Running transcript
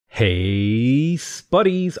Hey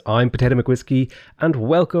Spuddies, I'm Potato McWhiskey and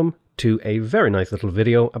welcome to a very nice little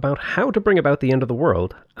video about how to bring about the end of the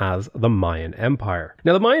world as the Mayan Empire.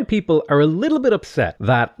 Now the Mayan people are a little bit upset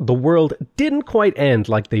that the world didn't quite end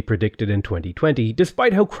like they predicted in 2020.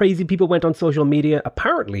 Despite how crazy people went on social media,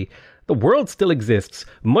 apparently the world still exists,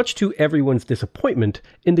 much to everyone's disappointment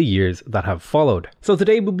in the years that have followed. So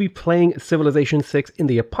today we'll be playing Civilization 6 in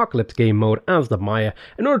the Apocalypse game mode as the Maya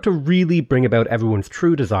in order to really bring about everyone's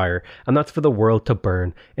true desire, and that's for the world to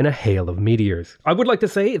burn in a hail of meteors. I would like to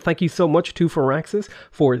say thank you so much to Firaxis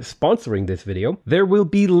for sponsoring this video. There will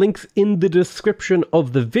be links in the description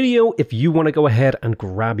of the video if you want to go ahead and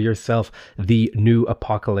grab yourself the new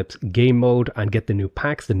Apocalypse game mode and get the new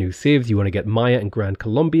packs, the new civs. You want to get Maya and Grand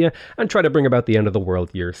Colombia and try to bring about the end of the world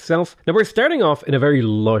yourself. Now we're starting off in a very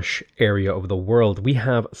lush area of the world. We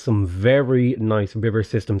have some very nice river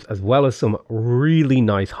systems as well as some really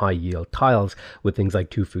nice high yield tiles with things like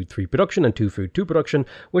 2 food 3 production and 2 food 2 production,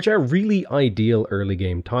 which are really ideal early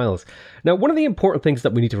game tiles. Now one of the important things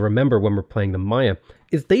that we need to remember when we're playing the Maya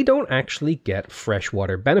is they don't actually get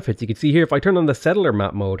freshwater benefits. You can see here if I turn on the settler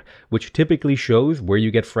map mode, which typically shows where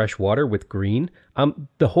you get fresh water with green,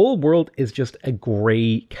 the whole world is just a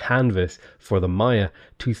grey canvas for the Maya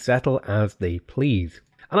to settle as they please.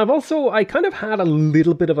 And I kind of had a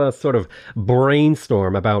little bit of a sort of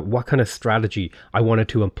brainstorm about what kind of strategy I wanted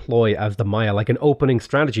to employ as the Maya, like an opening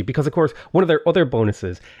strategy, because of course one of their other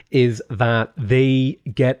bonuses is that they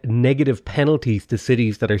get negative penalties to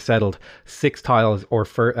cities that are settled 6 tiles or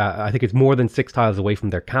I think it's more than 6 tiles away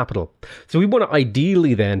from their capital. So we want to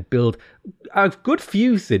ideally then build a good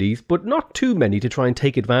few cities, but not too many, to try and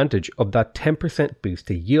take advantage of that 10% boost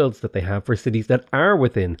to yields that they have for cities that are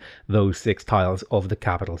within those 6 tiles of the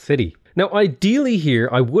capital city. Now ideally here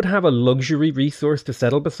I would have a luxury resource to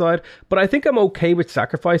settle beside, but I think I'm okay with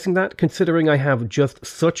sacrificing that considering I have just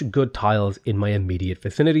such good tiles in my immediate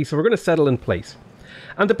vicinity, so we're going to settle in place.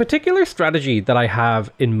 And the particular strategy that I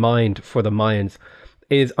have in mind for the Mayans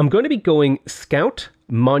is I'm going to be going Scout,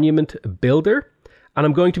 Monument, Builder, and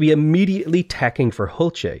I'm going to be immediately teching for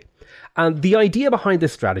Hulche. And the idea behind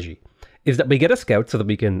this strategy is that we get a scout so that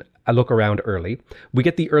we can look around early. We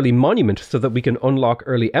get the early monument so that we can unlock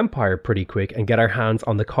early empire pretty quick and get our hands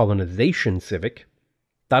on the colonization civic.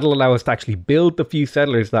 That'll allow us to actually build the few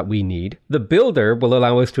settlers that we need. The builder will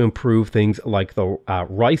allow us to improve things like the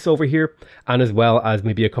rice over here, and as well as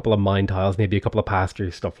maybe a couple of mine tiles, maybe a couple of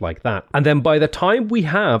pastures, stuff like that. And then by the time we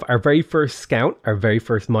have our very first scout, our very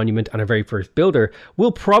first monument, and our very first builder,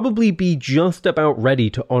 we'll probably be just about ready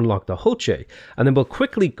to unlock the Hulche. And then we'll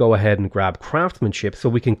quickly go ahead and grab craftsmanship so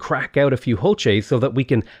we can crack out a few Hulches so that we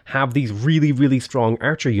can have these really, really strong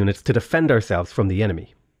archer units to defend ourselves from the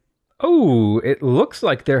enemy. Oh, it looks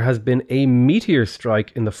like there has been a meteor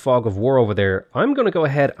strike in the fog of war over there. I'm going to go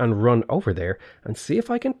ahead and run over there and see if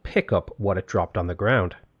I can pick up what it dropped on the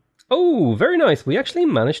ground. Oh, very nice. We actually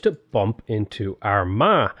managed to bump into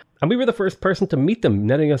Armagh, and we were the first person to meet them,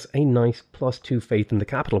 netting us a nice +2 faith in the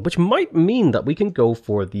capital, which might mean that we can go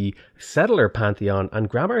for the settler pantheon and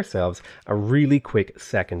grab ourselves a really quick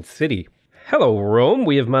second city. Hello, Rome.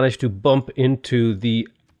 We have managed to bump into the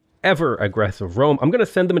ever aggressive Rome. I'm going to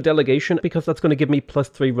send them a delegation because that's going to give me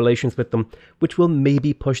 +3 relations with them, which will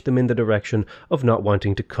maybe push them in the direction of not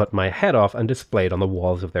wanting to cut my head off and display it on the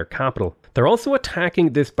walls of their capital. They're also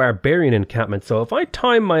attacking this barbarian encampment, so if I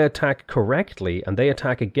time my attack correctly and they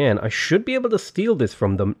attack again, I should be able to steal this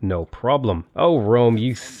from them, no problem. Oh Rome,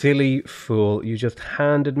 you silly fool, you just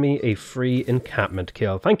handed me a free encampment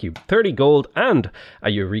kill. Thank you. 30 gold and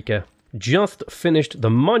a Eureka. Just finished the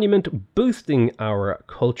monument, boosting our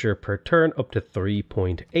culture per turn up to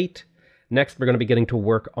 3.8. Next, we're going to be getting to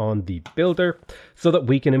work on the builder so that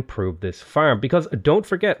we can improve this farm. Because don't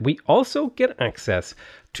forget, we also get access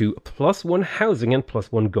to +1 housing and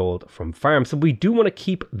 +1 gold from farms. So we do want to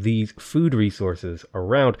keep these food resources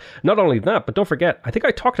around. Not only that, but don't forget, I think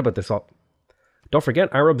I talked about this all. Don't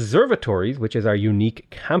forget our observatories, which is our unique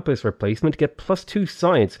campus replacement, get +2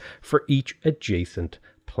 science for each adjacent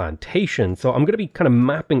plantation. So I'm going to be kind of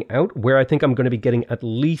mapping out where I think I'm going to be getting at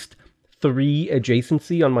least 3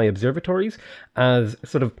 adjacency on my observatories as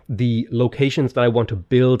sort of the locations that I want to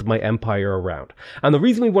build my empire around. And the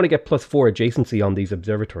reason we want to get +4 adjacency on these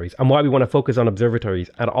observatories and why we want to focus on observatories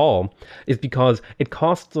at all is because it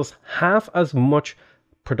costs us half as much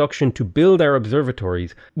production to build our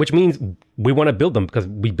observatories, which means we want to build them because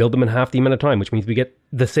we build them in half the amount of time, which means we get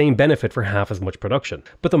the same benefit for half as much production.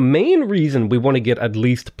 But the main reason we want to get at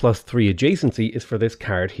least +3 adjacency is for this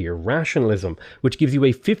card here, Rationalism, which gives you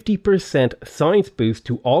a 50% science boost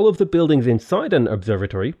to all of the buildings inside an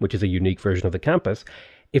observatory, which is a unique version of the campus,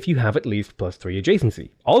 if you have at least +3 adjacency.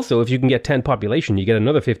 Also, if you can get 10 population, you get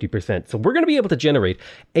another 50%. So we're going to be able to generate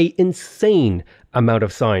an insane amount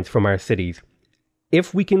of science from our cities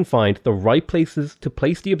if we can find the right places to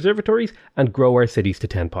place the observatories and grow our cities to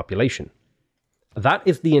 10 population. That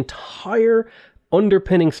is the entire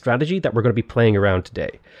underpinning strategy that we're going to be playing around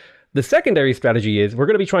today. The secondary strategy is we're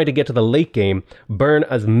going to be trying to get to the late game, burn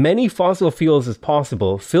as many fossil fuels as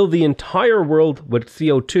possible, fill the entire world with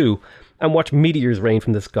CO2, and watch meteors rain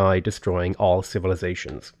from the sky, destroying all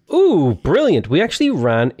civilizations. Ooh, brilliant. We actually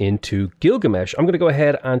ran into Gilgamesh. I'm going to go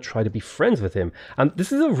ahead and try to be friends with him. And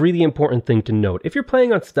this is a really important thing to note. If you're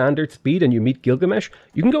playing on standard speed and you meet Gilgamesh,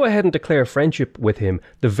 you can go ahead and declare friendship with him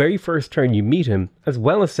the very first turn you meet him, as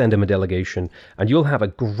well as send him a delegation, and you'll have a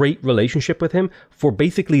great relationship with him for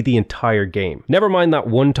basically the entire game. Never mind that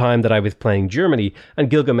one time that I was playing Germany, and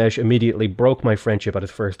Gilgamesh immediately broke my friendship at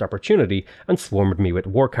his first opportunity and swarmed me with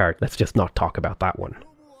war card. Let's just not talk about that one.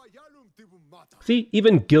 See,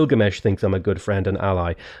 even Gilgamesh thinks I'm a good friend and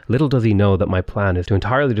ally. Little does he know that my plan is to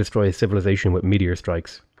entirely destroy a civilization with meteor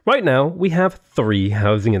strikes. Right now, we have 3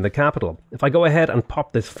 housing in the capital. If I go ahead and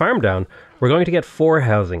pop this farm down, we're going to get 4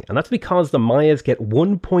 housing, and that's because the Mayas get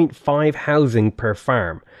 1.5 housing per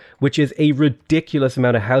farm, which is a ridiculous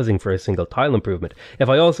amount of housing for a single tile improvement. If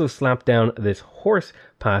I also slap down this horse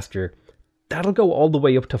pasture, that'll go all the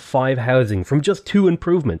way up to 5 housing from just 2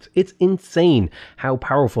 improvements. It's insane how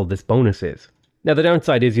powerful this bonus is. Now, the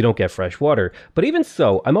downside is you don't get fresh water, but even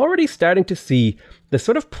so, I'm already starting to see the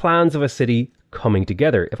sort of plans of a city coming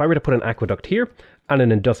together. If I were to put an aqueduct here and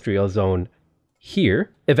an industrial zone here,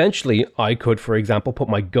 eventually I could, for example, put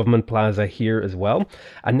my government plaza here as well.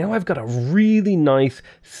 And now I've got a really nice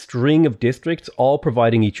string of districts all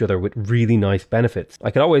providing each other with really nice benefits. I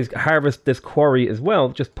could always harvest this quarry as well,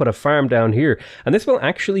 just put a farm down here. And this will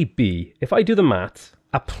actually be, if I do the maths,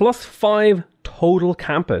 a +5 total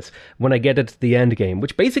campus when I get it to the end game,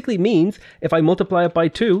 which basically means if I multiply it by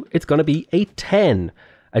 2, it's going to be a 10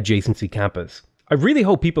 adjacency campus. I really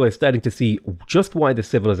hope people are starting to see just why this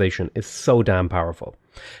civilization is so damn powerful.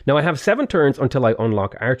 Now, I have 7 turns until I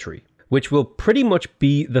unlock archery, which will pretty much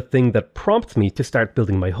be the thing that prompts me to start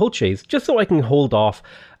building my hulches, just so I can hold off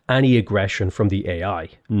any aggression from the AI.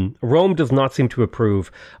 Rome does not seem to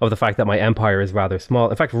approve of the fact that my empire is rather small.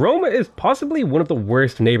 In fact, Rome is possibly one of the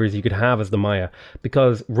worst neighbors you could have as the Maya,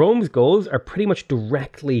 because Rome's goals are pretty much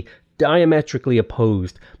diametrically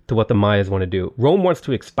opposed to what the Mayas want to do. Rome wants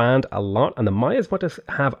to expand a lot, and the Mayas want to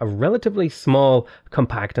have a relatively small,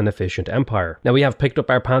 compact, and efficient empire. Now, we have picked up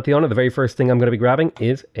our pantheon, and the very first thing I'm going to be grabbing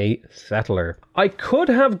is a settler. I could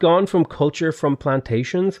have gone from culture from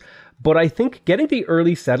plantations, but I think getting the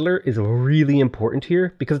early settler is really important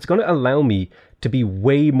here because it's going to allow me to be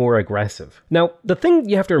way more aggressive. Now, the thing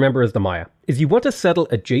you have to remember as the Maya is you want to settle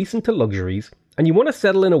adjacent to luxuries, and you want to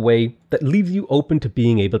settle in a way that leaves you open to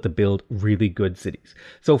being able to build really good cities.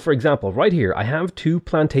 So for example, right here, I have 2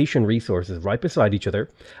 plantation resources right beside each other,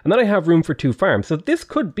 and then I have room for 2 farms. So this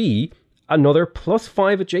could be another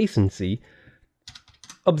 +5 adjacency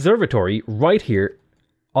observatory right here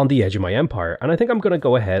on the edge of my empire. And I think I'm going to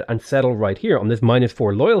go ahead and settle right here on this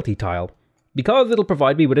 -4 loyalty tile, because it'll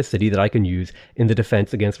provide me with a city that I can use in the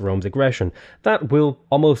defense against Rome's aggression. That will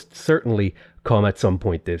almost certainly come at some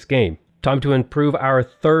point this game. Time to improve our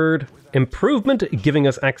 3rd improvement, giving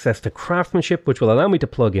us access to craftsmanship, which will allow me to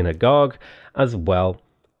plug in a GOG as well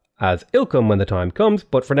as Ilkum when the time comes.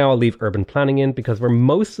 But for now, I'll leave urban planning in because we're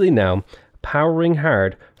mostly now powering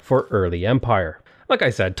hard for early empire. Like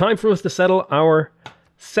I said, time for us to settle our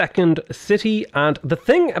 2nd city. And the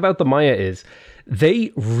thing about the Maya is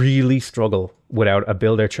they really struggle without a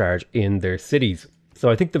builder charge in their cities.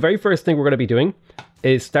 So I think the very first thing we're going to be doing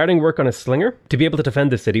is starting work on a slinger to be able to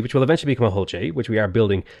defend the city, which will eventually become a hulche, which we are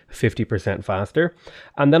building 50% faster.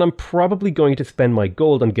 And then I'm probably going to spend my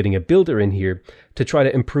gold on getting a builder in here to try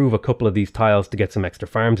to improve a couple of these tiles to get some extra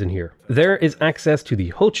farms in here. There is access to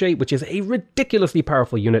the hulche, which is a ridiculously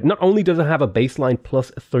powerful unit. Not only does it have a baseline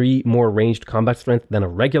 +3 more ranged combat strength than a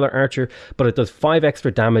regular archer, but it does 5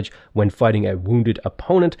 extra damage when fighting a wounded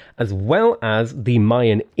opponent, as well as the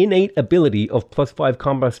Mayan innate ability of +5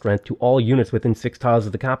 combat strength to all units within 6 tiles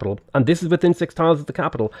of the capital. And this is within 6 tiles of the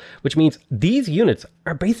capital, which means these units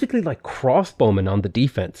are basically like crossbowmen on the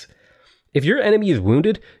defense. If your enemy is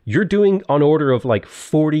wounded, you're doing on order of like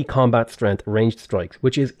 40 combat strength ranged strikes,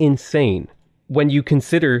 which is insane when you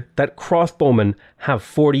consider that crossbowmen have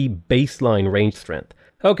 40 baseline range strength.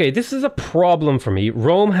 Okay, this is a problem for me.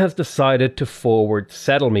 Rome has decided to forward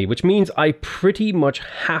settle me, which means I pretty much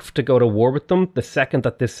have to go to war with them the second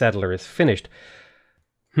that this settler is finished.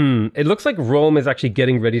 It looks like Rome is actually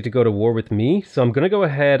getting ready to go to war with me, so I'm going to go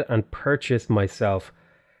ahead and purchase myself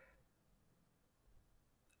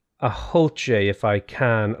a Hulche if I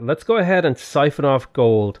can. Let's go ahead and siphon off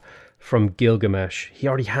gold from Gilgamesh. He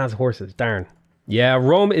already has horses, darn. Yeah,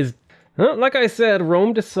 Rome is... like I said,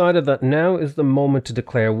 Rome decided that now is the moment to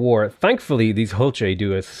declare war. Thankfully, these Hulche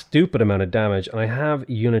do a stupid amount of damage, and I have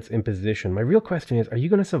units in position. My real question is, are you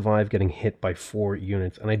going to survive getting hit by 4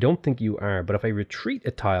 units? And I don't think you are, but if I retreat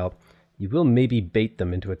a tile, you will maybe bait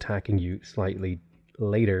them into attacking you slightly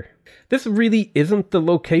later. This really isn't the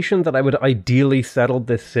location that I would ideally settle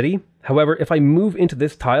this city. However, if I move into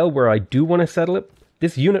this tile where I do want to settle it,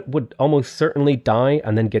 this unit would almost certainly die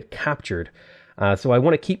and then get captured. So I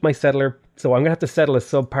want to keep my settler, so I'm going to have to settle a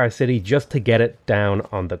subpar city just to get it down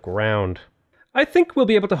on the ground. I think we'll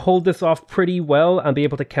be able to hold this off pretty well and be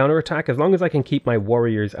able to counterattack as long as I can keep my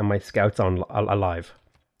warriors and my scouts alive.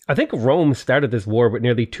 I think Rome started this war with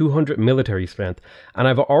nearly 200 military strength, and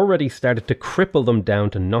I've already started to cripple them down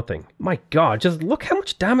to nothing. My god, just look how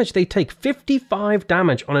much damage they take. 55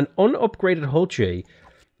 damage on an unupgraded Hulche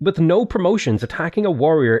with no promotions attacking a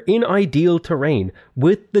warrior in ideal terrain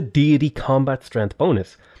with the deity combat strength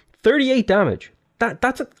bonus. 38 damage.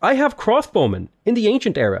 I have crossbowmen in the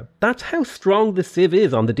ancient era. That's how strong the Civ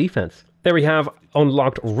is on the defense. There we have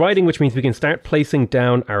unlocked writing, which means we can start placing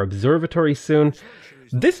down our observatory soon.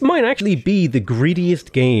 This might actually be the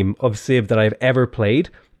greediest game of Civ that I've ever played,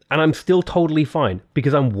 and I'm still totally fine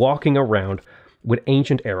because I'm walking around with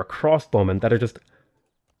ancient era crossbowmen that are just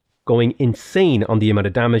going insane on the amount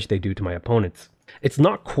of damage they do to my opponents. It's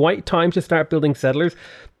not quite time to start building settlers,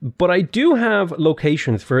 but I do have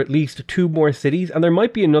locations for at least 2 more cities, and there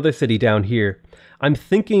might be another city down here. I'm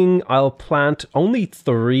thinking I'll plant only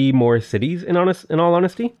 3 more cities in all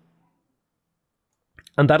honesty.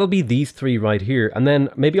 And that'll be these 3 right here, and then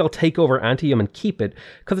maybe I'll take over Antium and keep it,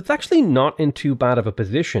 because it's actually not in too bad of a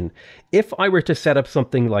position. If I were to set up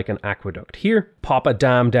something like an aqueduct here, pop a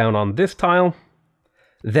dam down on this tile,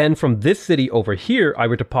 then from this city over here, I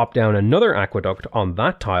were to pop down another aqueduct on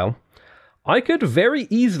that tile, I could very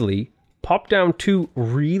easily pop down 2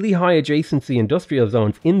 really high adjacency industrial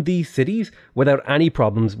zones in these cities without any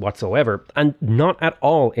problems whatsoever, and not at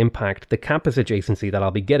all impact the campus adjacency that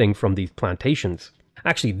I'll be getting from these plantations.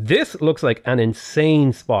 Actually, this looks like an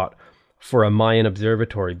insane spot for a Mayan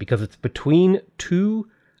observatory because it's between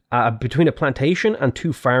a plantation and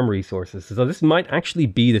 2 farm resources. So this might actually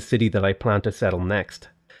be the city that I plan to settle next.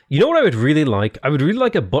 You know what I would really like? I would really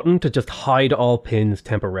like a button to just hide all pins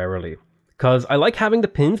temporarily. Because I like having the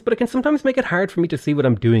pins, but it can sometimes make it hard for me to see what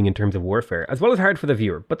I'm doing in terms of warfare, as well as hard for the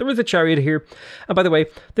viewer. But there is a chariot here. And by the way,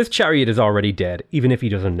 this chariot is already dead, even if he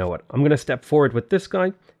doesn't know it. I'm going to step forward with this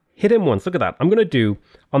guy. Hit him once. Look at that. I'm going to do,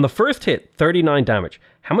 on the first hit, 39 damage.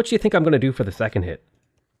 How much do you think I'm going to do for the second hit?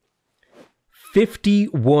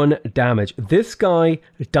 51 damage. This guy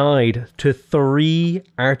died to 3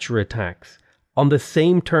 archer attacks on the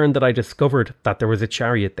same turn that I discovered that there was a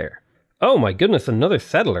chariot there. Oh my goodness, another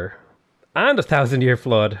settler. And a 1,000-year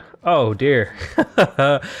flood. Oh dear.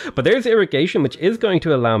 But there's irrigation, which is going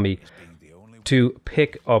to allow me to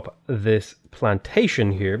pick up this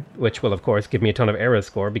plantation here, which will of course give me a ton of era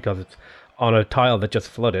score because it's on a tile that just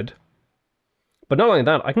flooded. But not only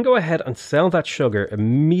that, I can go ahead and sell that sugar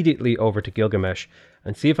immediately over to Gilgamesh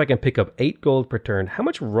and see if I can pick up 8 gold per turn. How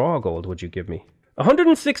much raw gold would you give me?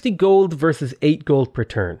 160 gold versus 8 gold per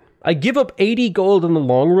turn. I give up 80 gold in the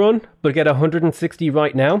long run, but get 160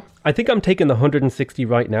 right now. I think I'm taking the 160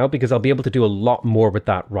 right now because I'll be able to do a lot more with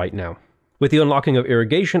that right now. With the unlocking of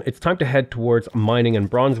irrigation, it's time to head towards mining and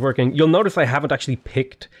bronze working. You'll notice I haven't actually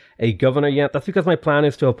picked a governor yet. That's because my plan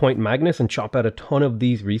is to appoint Magnus and chop out a ton of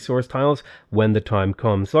these resource tiles when the time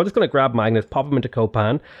comes. So I'm just going to grab Magnus, pop him into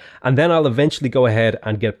Copan, and then I'll eventually go ahead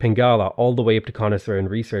and get Pingala all the way up to Connoisseur and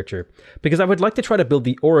Researcher, because I would like to try to build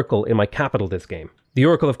the Oracle in my capital this game. The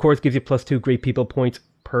Oracle, of course, gives you +2 Great People points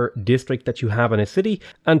per district that you have in a city,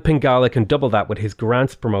 and Pingala can double that with his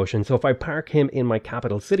grants promotion. So if I park him in my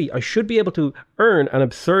capital city, I should be able to earn an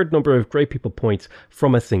absurd number of Great People points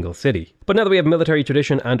from a single city. But now that we have military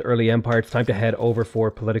tradition and early empire, it's time to head over for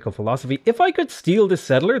political philosophy. If I could steal this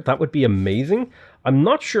settler, that would be amazing. I'm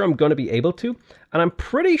not sure I'm going to be able to, and I'm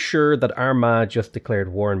pretty sure that Armagh just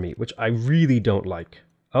declared war on me, which I really don't like.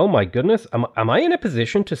 Oh my goodness, am I in a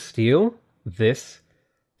position to steal this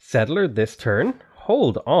settler this turn?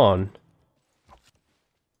 Hold on.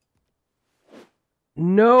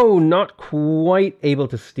 No, not quite able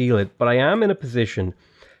to steal it, but I am in a position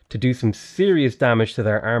to do some serious damage to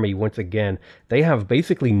their army once again. They have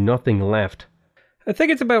basically nothing left. I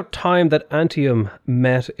think it's about time that Antium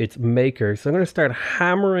met its maker, so I'm going to start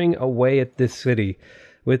hammering away at this city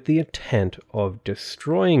with the intent of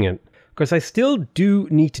destroying it. Of course, I still do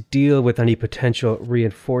need to deal with any potential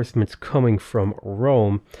reinforcements coming from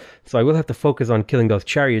Rome, so I will have to focus on killing those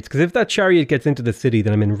chariots, because if that chariot gets into the city,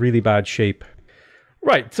 then I'm in really bad shape.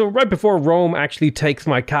 Right, so right before Rome actually takes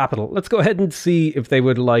my capital, let's go ahead and see if they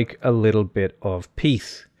would like a little bit of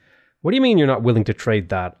peace. What do you mean you're not willing to trade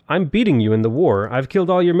that? I'm beating you in the war. I've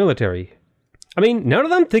killed all your military. I mean, now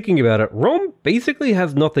that I'm thinking about it, Rome basically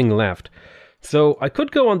has nothing left. So I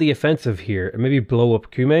could go on the offensive here and maybe blow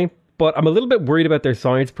up Cumae, but I'm a little bit worried about their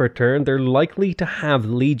science per turn. They're likely to have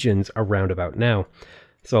legions around about now.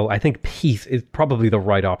 So I think peace is probably the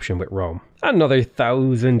right option with Rome. Another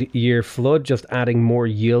 1,000-year flood, just adding more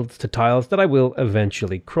yields to tiles that I will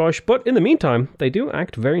eventually crush, but in the meantime, they do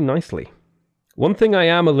act very nicely. One thing I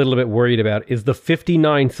am a little bit worried about is the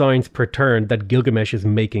 59 signs per turn that Gilgamesh is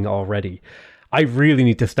making already. I really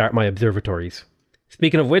need to start my observatories.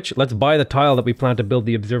 Speaking of which, let's buy the tile that we plan to build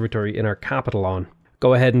the observatory in our capital on.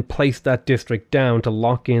 Go ahead and place that district down to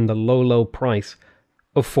lock in the low price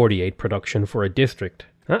of 48 production for a district.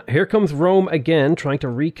 Here comes Rome again, trying to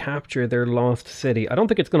recapture their lost city. I don't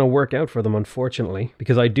think it's going to work out for them, unfortunately,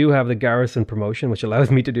 because I do have the garrison promotion, which allows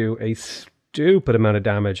me to do a stupid amount of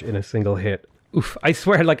damage in a single hit. Oof, I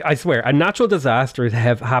swear, a natural disaster is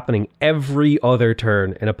happening every other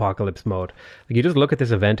turn in Apocalypse mode. Like, you just look at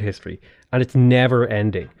this event history, and it's never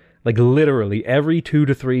ending. Like, literally, every 2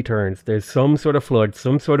 to 3 turns, there's some sort of flood,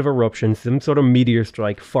 some sort of eruption, some sort of meteor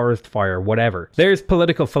strike, forest fire, whatever. There's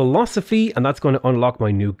political philosophy, and that's going to unlock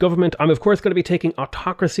my new government. I'm, of course, going to be taking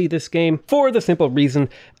autocracy this game for the simple reason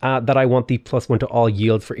that I want the +1 to all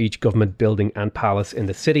yields for each government building and palace in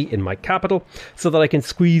the city in my capital, so that I can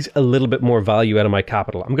squeeze a little bit more value out of my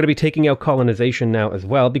capital. I'm going to be taking out colonization now as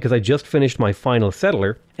well, because I just finished my final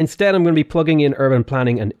settler. Instead, I'm going to be plugging in urban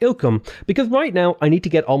planning and Ilkum, because right now I need to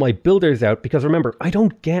get all my builders out, because remember, I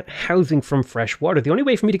don't get housing from fresh water. The only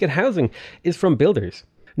way for me to get housing is from builders.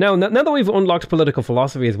 Now that we've unlocked political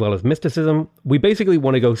philosophy as well as mysticism, we basically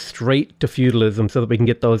want to go straight to feudalism so that we can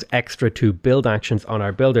get those extra 2 build actions on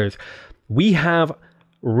our builders. We have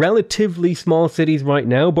relatively small cities right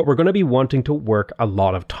now, but we're going to be wanting to work a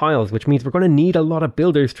lot of tiles, which means we're going to need a lot of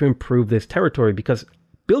builders to improve this territory, because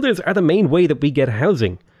builders are the main way that we get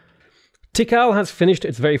housing. Tikal has finished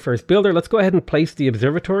its very first builder. Let's go ahead and place the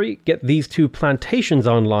observatory, get these 2 plantations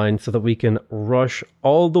online so that we can rush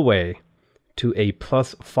all the way to a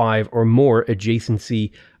 +5 or more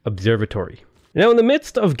adjacency observatory. Now, in the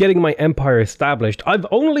midst of getting my empire established, I've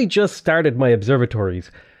only just started my observatories,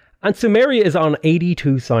 and Sumeria is on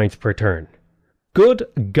 82 signs per turn. Good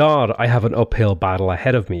God, I have an uphill battle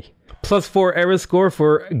ahead of me. +4 era score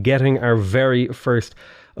for getting our very first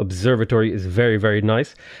observatory is very, very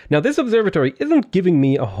nice. Now, this observatory isn't giving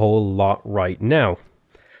me a whole lot right now,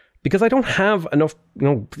 because I don't have enough,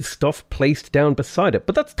 stuff placed down beside it,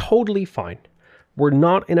 but that's totally fine. We're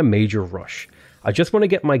not in a major rush. I just want to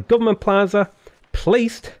get my government plaza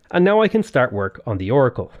placed, and now I can start work on the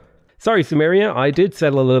Oracle. Sorry, Sumeria, I did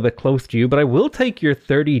settle a little bit close to you, but I will take your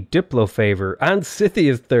 30 Diplo favor and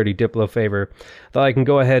Scythia's 30 Diplo favor that I can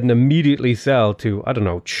go ahead and immediately sell to, I don't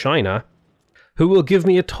know, China, who will give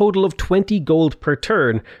me a total of 20 gold per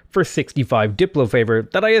turn for 65 Diplo favor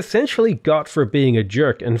that I essentially got for being a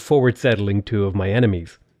jerk and forward settling 2 of my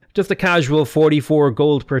enemies. Just a casual 44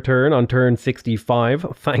 gold per turn on turn 65,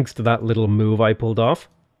 thanks to that little move I pulled off.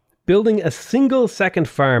 Building a single second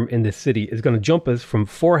farm in this city is going to jump us from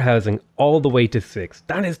 4 housing all the way to 6.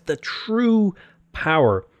 That is the true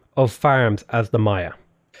power of farms as the Maya.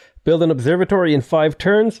 Build an observatory in 5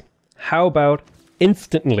 turns? How about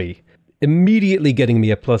instantly? Immediately getting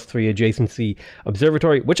me a +3 adjacency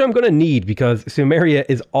observatory, which I'm going to need because Sumeria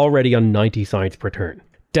is already on 90 signs per turn.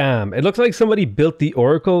 Damn, it looks like somebody built the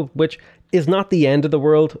Oracle, which is not the end of the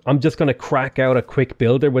world. I'm just going to crack out a quick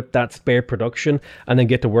builder with that spare production and then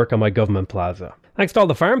get to work on my government plaza. Thanks to all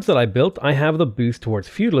the farms that I built, I have the boost towards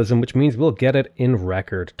feudalism, which means we'll get it in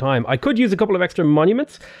record time. I could use a couple of extra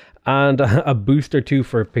monuments and a boost or 2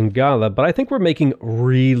 for Pingala, but I think we're making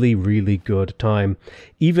really, really good time.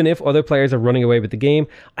 Even if other players are running away with the game,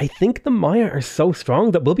 I think the Maya are so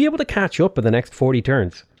strong that we'll be able to catch up in the next 40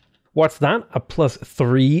 turns. What's that? A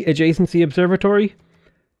 +3 adjacency observatory?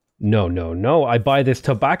 No. I buy this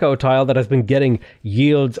tobacco tile that has been getting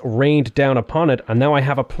yields rained down upon it, and now I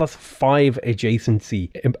have a +5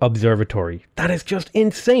 adjacency observatory. That is just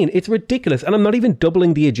insane. It's ridiculous, and I'm not even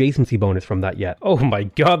doubling the adjacency bonus from that yet. Oh my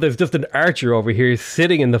god, there's just an archer over here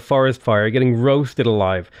sitting in the forest fire getting roasted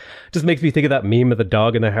alive. Just makes me think of that meme of the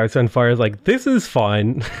dog in the house on fire. It's like, this is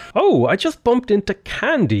fine. Oh, I just bumped into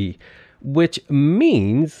Candy, which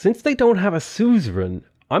means since they don't have a suzerain,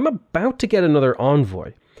 I'm about to get another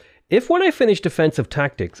envoy. If when I finish defensive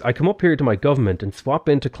tactics, I come up here to my government and swap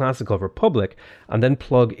into classical republic and then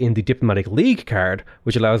plug in the diplomatic league card,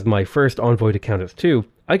 which allows my first envoy to count as 2,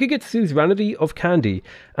 I could get suzerainty of Candy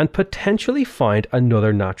and potentially find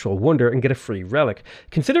another natural wonder and get a free relic.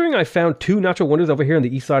 Considering I found 2 natural wonders over here on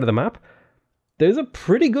the east side of the map, there's a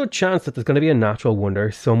pretty good chance that there's going to be a natural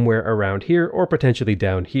wonder somewhere around here or potentially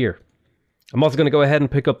down here. I'm also going to go ahead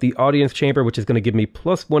and pick up the audience chamber, which is going to give me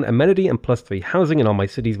 +1 amenity and +3 housing in all my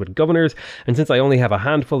cities with governors. And since I only have a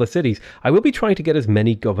handful of cities, I will be trying to get as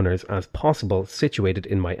many governors as possible situated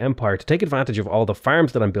in my empire to take advantage of all the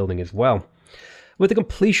farms that I'm building as well. With the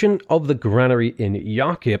completion of the granary in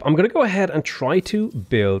Yakib, I'm going to go ahead and try to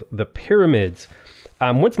build the pyramids.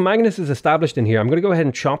 Once Magnus is established in here, I'm going to go ahead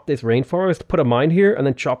and chop this rainforest, put a mine here, and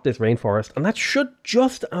then chop this rainforest. And that should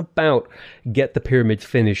just about get the pyramids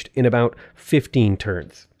finished in about 15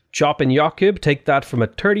 turns. Chop in Yakib, take that from a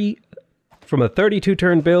 32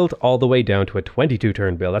 turn build all the way down to a 22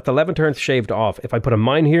 turn build. That's 11 turns shaved off. If I put a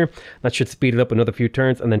mine here, that should speed it up another few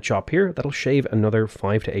turns, and then chop here, that'll shave another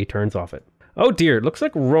 5 to 8 turns off it. Oh dear, it looks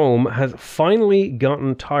like Rome has finally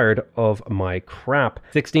gotten tired of my crap.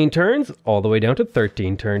 16 turns, all the way down to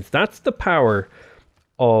 13 turns. That's the power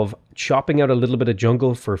of chopping out a little bit of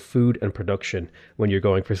jungle for food and production when you're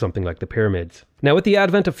going for something like the pyramids. Now, with the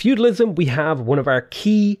advent of feudalism, we have one of our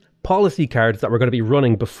key policy cards that we're going to be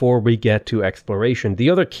running before we get to exploration.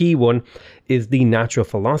 The other key one is the natural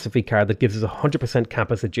philosophy card that gives us 100%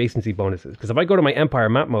 campus adjacency bonuses. Because if I go to my empire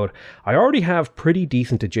map mode, I already have pretty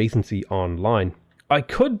decent adjacency online. I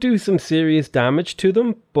could do some serious damage to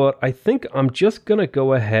them, but I think I'm just going to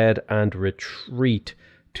go ahead and retreat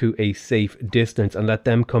to a safe distance and let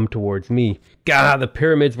them come towards me. Gah, the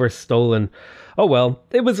pyramids were stolen. Oh well,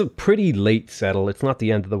 it was a pretty late settle. It's not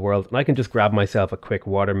the end of the world, and I can just grab myself a quick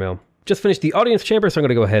watermill. Just finished the audience chamber, so I'm going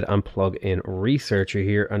to go ahead and plug in Researcher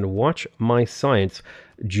here and watch my science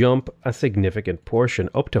jump a significant portion,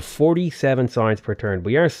 up to 47 science per turn.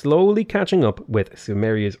 We are slowly catching up with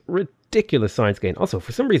Sumeria's ridiculous science gain. Also,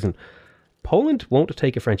 for some reason, Poland won't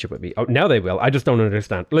take a friendship with me. Oh, now they will. I just don't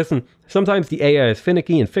understand. Listen, sometimes the AI is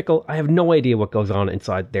finicky and fickle. I have no idea what goes on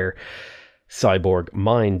inside their cyborg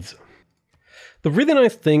minds. The really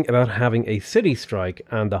nice thing about having a city strike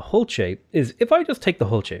and the Hulche is if I just take the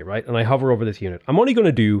Hulche, right, and I hover over this unit, I'm only going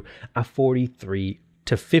to do a 43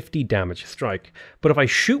 to 50 damage strike. But if I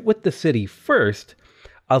shoot with the city first,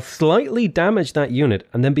 I'll slightly damage that unit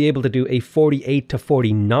and then be able to do a 48 to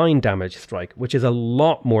 49 damage strike, which is a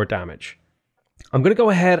lot more damage. I'm going to go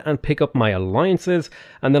ahead and pick up my alliances,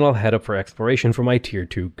 and then I'll head up for exploration for my tier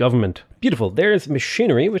 2 government. Beautiful, there's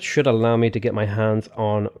machinery, which should allow me to get my hands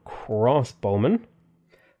on crossbowmen.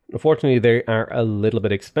 Unfortunately, they are a little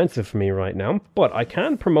bit expensive for me right now, but I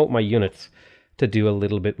can promote my units to do a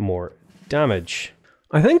little bit more damage.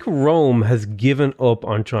 I think Rome has given up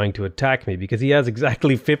on trying to attack me because he has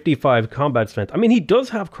exactly 55 combat strength. I mean, he does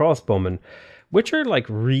have crossbowmen, which are like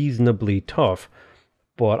reasonably tough.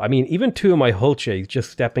 But, I mean, even 2 of my Hulches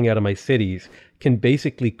just stepping out of my cities can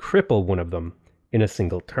basically cripple one of them in a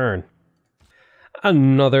single turn.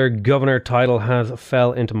 Another governor title has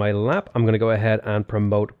fell into my lap. I'm going to go ahead and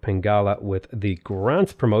promote Pingala with the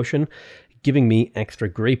grants promotion, giving me extra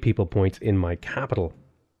great people points in my capital.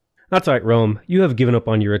 That's right, Rome. You have given up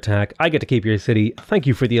on your attack. I get to keep your city. Thank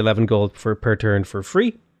you for the 11 gold per turn for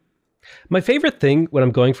free. My favorite thing when I'm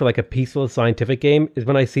going for like a peaceful scientific game is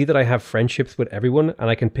when I see that I have friendships with everyone and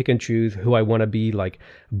I can pick and choose who I want to be like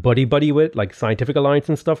buddy with, like scientific alliance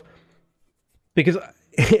and stuff. Because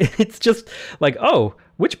it's just like, oh,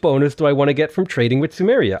 which bonus do I want to get from trading with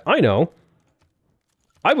Sumeria? I know.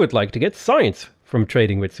 I would like to get science from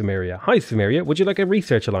trading with Sumeria. Hi, Sumeria. Would you like a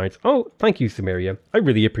research alliance? Oh, thank you, Sumeria. I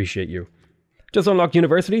really appreciate you. Just unlocked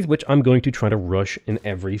universities, which I'm going to try to rush in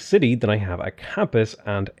every city. Then I have a campus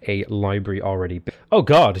and a library already built. Oh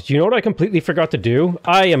god, do you know what I completely forgot to do?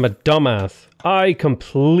 I am a dumbass. I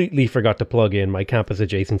completely forgot to plug in my campus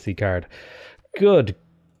adjacency card. Good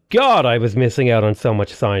god, I was missing out on so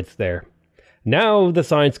much science there. Now the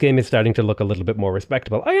science game is starting to look a little bit more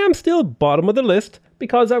respectable. I am still bottom of the list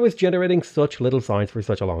because I was generating such little science for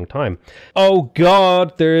such a long time. Oh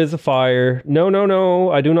god, there is a fire. No, no,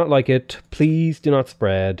 no, I do not like it. Please do not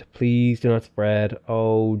spread. Please do not spread.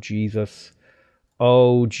 Oh Jesus.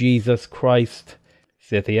 Oh Jesus Christ.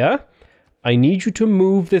 Scythia, I need you to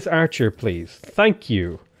move this archer, please. Thank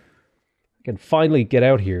you. I can finally get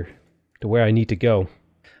out here to where I need to go.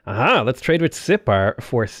 Aha, let's trade with Sipar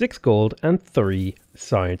for 6 gold and 3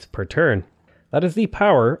 science per turn. That is the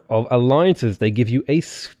power of alliances. They give you a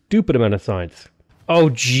stupid amount of science. Oh,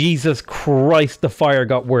 Jesus Christ, the fire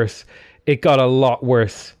got worse. It got a lot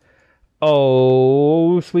worse.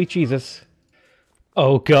 Oh, sweet Jesus.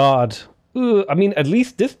 Oh, God. Ugh, I mean, at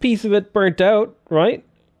least this piece of it burnt out, right?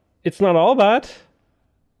 It's not all bad.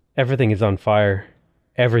 Everything is on fire.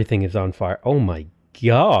 Everything is on fire. Oh, my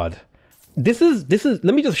God. This is,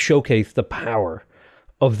 let me just showcase the power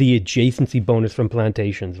of the adjacency bonus from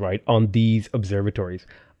plantations, right, on these observatories.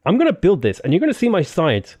 I'm going to build this, and you're going to see my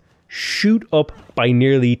science shoot up by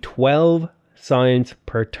nearly 12 science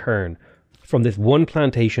per turn from this one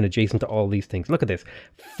plantation adjacent to all these things. Look at this.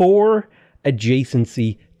 4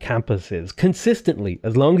 adjacency campuses consistently,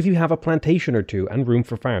 as long as you have a plantation or 2 and room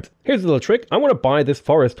for farms. Here's a little trick. I want to buy this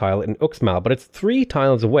forest tile in Uxmal, but it's 3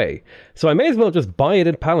 tiles away. So I may as well just buy it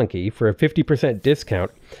in Palanquy for a 50% discount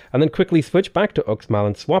and then quickly switch back to Uxmal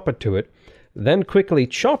and swap it to it, then quickly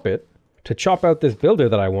chop it to chop out this builder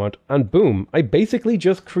that I want, and boom, I basically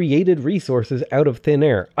just created resources out of thin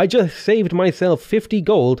air. I just saved myself 50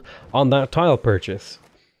 gold on that tile purchase.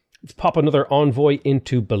 Let's pop another envoy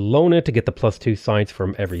into Bologna to get the +2 science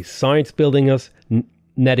from every science building us,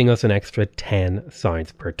 netting us an extra 10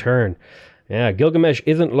 science per turn. Yeah, Gilgamesh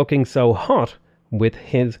isn't looking so hot with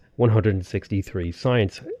his 163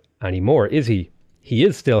 science anymore, is he? He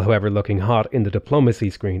is still, however, looking hot in the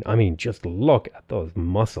diplomacy screen. I mean, just look at those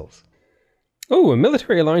muscles. Oh, a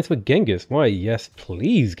military alliance with Genghis. Why, yes,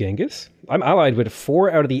 please, Genghis. I'm allied with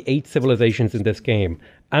 4 out of the 8 civilizations in this game,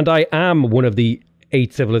 and I am one of the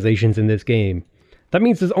 8 civilizations in this game. That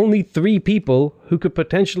means there's only 3 people who could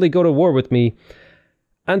potentially go to war with me,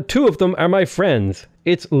 and 2 of them are my friends.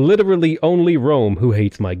 It's literally only Rome who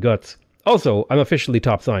hates my guts. Also, I'm officially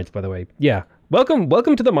top science, by the way. Yeah,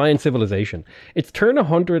 welcome to the Mayan civilization. It's turn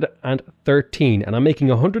 113, and I'm making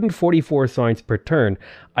 144 science per turn.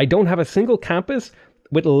 I don't have a single campus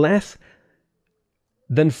with less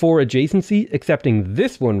than 4 adjacency, excepting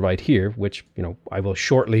this one right here, which, you know, I will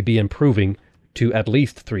shortly be improving to at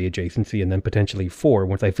least 3 adjacency and then potentially 4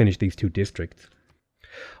 once I finish these 2 districts.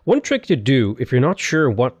 One trick to do if you're not sure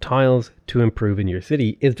what tiles to improve in your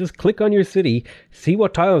city is just click on your city, see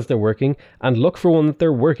what tiles they're working, and look for one that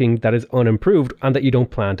they're working that is unimproved and that you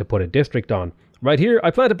don't plan to put a district on. Right here,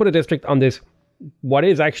 I plan to put a district on this, what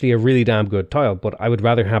is actually a really damn good tile, but I would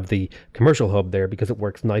rather have the commercial hub there because it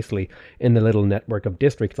works nicely in the little network of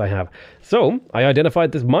districts I have. So I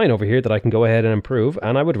identified this mine over here that I can go ahead and improve,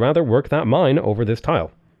 and I would rather work that mine over this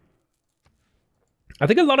tile. I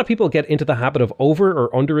think a lot of people get into the habit of over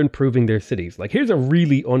or under improving their cities. Like, here's a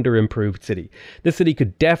really under improved city. This city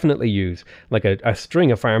could definitely use like a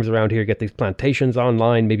string of farms around here, get these plantations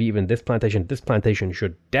online, maybe even this plantation. This plantation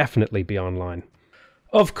should definitely be online.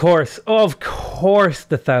 Of course, the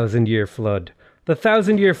 1,000-year flood. The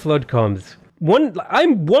 1,000-year flood comes.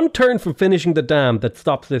 I'm 1 turn from finishing the dam that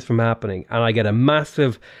stops this from happening, and I get a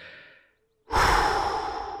massive...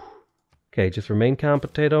 Okay, just remain calm,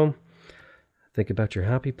 potato. Think about your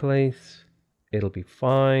happy place. It'll be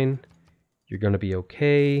fine. You're going to be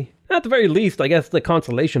okay. At the very least, I guess the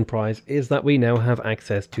consolation prize is that we now have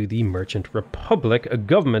access to the Merchant Republic, a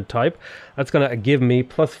government type. That's going to give me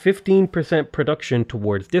plus 15% production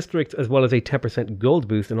towards districts, as well as a 10% gold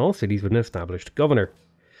boost in all cities with an established governor.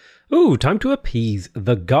 Ooh, time to appease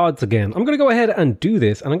the gods again. I'm going to go ahead and do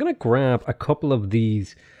this, and I'm going to grab a couple of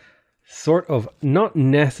these sort of not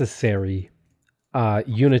necessary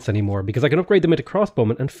units anymore, because I can upgrade them into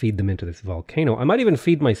crossbowmen and feed them into this volcano. I might even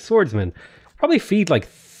feed my swordsmen. Probably feed like...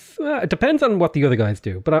 it depends on what the other guys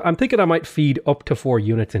do, but I'm thinking I might feed up to 4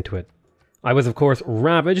 units into it. I was, of course,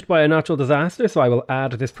 ravaged by a natural disaster, so I will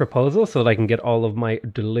add this proposal so that I can get all of my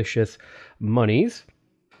delicious monies.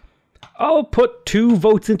 I'll put 2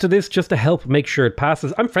 votes into this just to help make sure it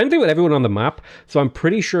passes. I'm friendly with everyone on the map, so I'm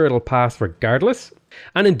pretty sure it'll pass regardless.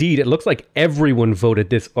 And indeed, it looks like everyone voted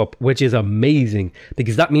this up, which is amazing,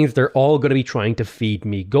 because that means they're all going to be trying to feed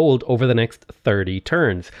me gold over the next 30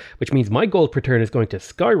 turns, which means my gold per turn is going to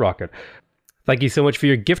skyrocket. Thank you so much for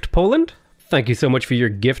your gift, Poland. Thank you so much for your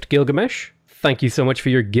gift, Gilgamesh. Thank you so much for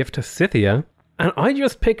your gift, Scythia. And I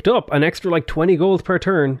just picked up an extra like 20 gold per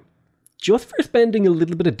turn just for spending a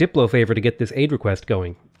little bit of Diplo favor to get this aid request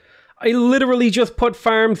going. I literally just put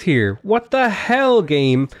farms here. What the hell,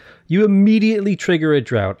 game? You immediately trigger a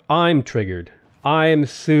drought. I'm triggered. I'm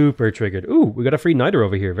super triggered. Ooh, we got a free niter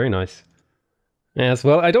over here. Very nice. Yes,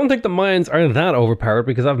 well, I don't think the Mayans are that overpowered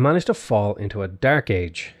because I've managed to fall into a dark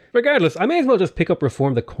age. Regardless, I may as well just pick up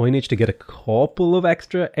Reform the Coinage to get a couple of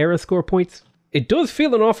extra era score points. It does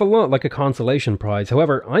feel an awful lot like a consolation prize.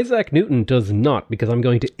 However, Isaac Newton does not, because I'm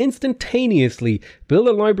going to instantaneously build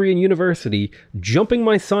a library and university, jumping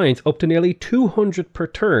my science up to nearly 200 per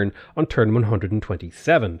turn on turn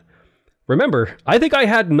 127. Remember, I think I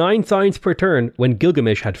had 9 science per turn when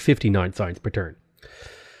Gilgamesh had 59 science per turn.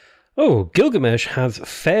 Oh, Gilgamesh has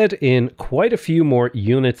fed in quite a few more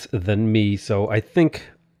units than me, so I think...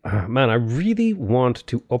 man, I really want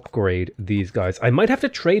to upgrade these guys. I might have to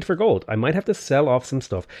trade for gold. I might have to sell off some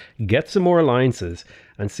stuff, get some more alliances,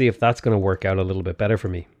 and see if that's going to work out a little bit better for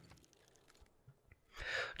me.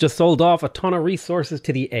 Just sold off a ton of resources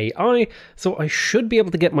to the AI, so I should be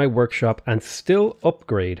able to get my workshop and still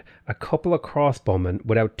upgrade a couple of crossbowmen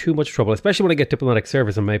without too much trouble, especially when I get diplomatic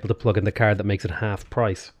service and I'm able to plug in the card that makes it half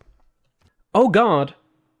price. Oh god,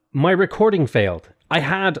 my recording failed. I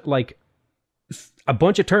had like a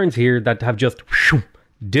bunch of turns here that have just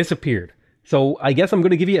disappeared. So I guess I'm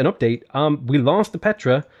going to give you an update. We lost the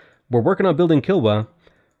Petra. We're working on building Kilwa.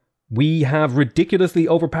 We have ridiculously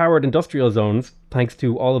overpowered industrial zones thanks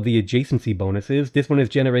to all of the adjacency bonuses. This one is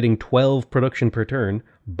generating 12 production per turn,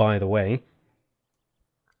 by the way.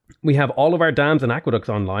 We have all of our dams and aqueducts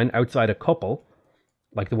online outside a couple,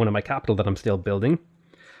 like the one in my capital that I'm still building,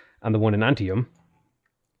 and the one in Antium.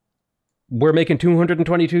 We're making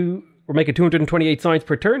 228 signs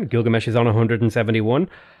per turn. Gilgamesh is on 171.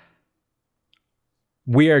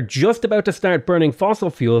 We are just about to start burning fossil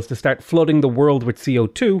fuels to start flooding the world with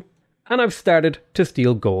CO2, and I've started to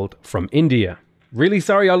steal gold from India. Really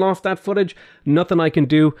sorry I lost that footage. Nothing I can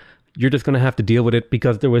do. You're just going to have to deal with it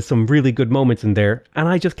because there was some really good moments in there, and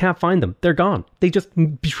I just can't find them. They're gone. They just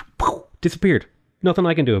disappeared. Nothing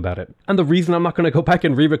I can do about it. And the reason I'm not going to go back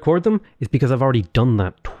and re-record them is because I've already done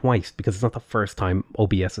that twice, because it's not the first time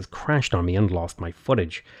OBS has crashed on me and lost my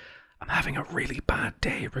footage. I'm having a really bad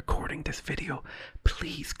day recording this video.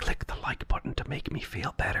 Please click the like button to make me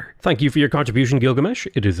feel better. Thank you for your contribution, Gilgamesh.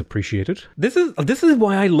 It is appreciated. This is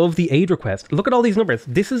why I love the aid request. Look at all these numbers.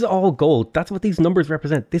 This is all gold. That's what these numbers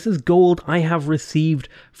represent. This is gold I have received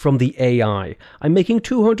from the AI. I'm making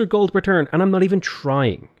 200 gold per turn, and I'm not even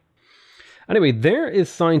trying. Anyway, there is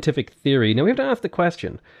scientific theory. Now we have to ask the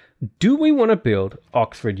question, do we want to build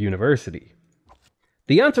Oxford University?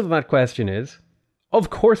 The answer to that question is, of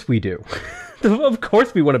course we do. Of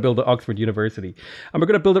course we want to build Oxford University. And we're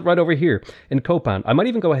going to build it right over here in Copan. I might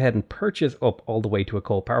even go ahead and purchase up all the way to a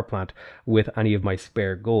coal power plant with any of my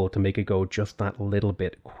spare gold to make it go just that little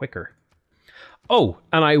bit quicker. Oh,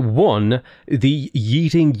 and I won the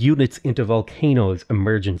yeeting units into volcanoes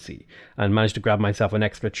emergency and managed to grab myself an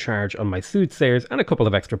extra charge on my soothsayers and a couple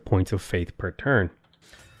of extra points of faith per turn.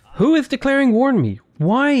 Who is declaring war on me?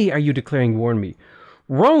 Why are you declaring war on me?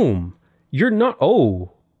 Rome, you're not...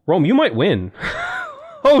 Oh, Rome, you might win.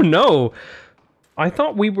 Oh no! I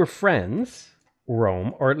thought we were friends,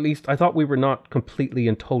 Rome, or at least I thought we were not completely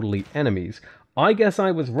and totally enemies. I guess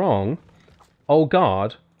I was wrong. Oh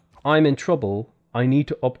god, I'm in trouble. I need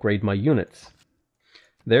to upgrade my units.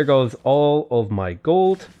 There goes all of my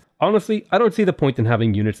gold. Honestly, I don't see the point in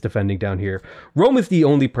having units defending down here. Rome is the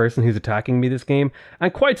only person who's attacking me this game,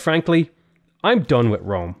 and quite frankly, I'm done with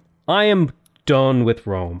Rome. I am done with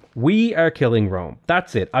Rome. We are killing Rome.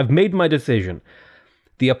 That's it. I've made my decision.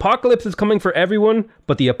 The apocalypse is coming for everyone,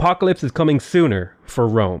 but the apocalypse is coming sooner for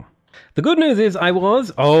Rome. The good news is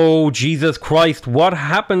oh, Jesus Christ, what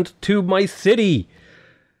happened to my city?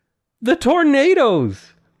 The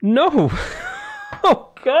tornadoes! No!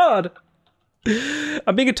 Oh god!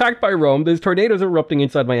 I'm being attacked by Rome. There's tornadoes erupting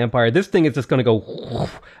inside my empire. This thing is just going to go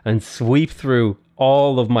and sweep through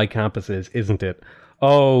all of my campuses, isn't it?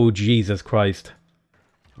 Oh, Jesus Christ.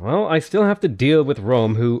 Well, I still have to deal with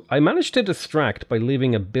Rome, who I managed to distract by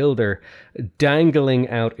leaving a builder dangling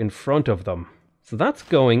out in front of them. So that's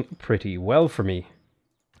going pretty well for me.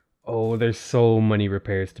 Oh, there's so many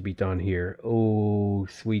repairs to be done here. Oh,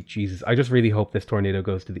 sweet Jesus. I just really hope this tornado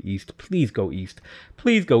goes to the east. Please go east.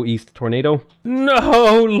 Please go east, tornado.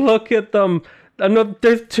 No, look at them.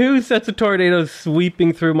 There's 2 sets of tornadoes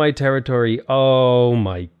sweeping through my territory. Oh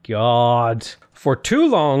my god. For too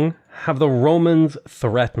long have the Romans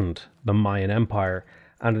threatened the Mayan Empire,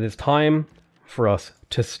 and it is time for us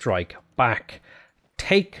to strike back.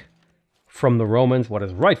 Take from the Romans what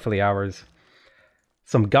is rightfully ours.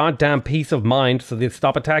 Some goddamn peace of mind so they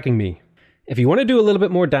stop attacking me. If you want to do a little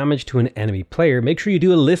bit more damage to an enemy player, make sure you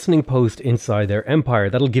do a listening post inside their empire.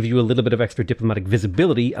 That'll give you a little bit of extra diplomatic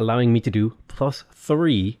visibility, allowing me to do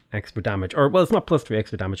 +3 extra damage. Or, well, it's not +3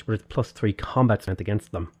 extra damage, but it's +3 combat strength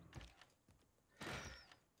against them.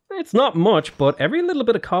 It's not much, but every little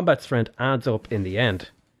bit of combat strength adds up in the end.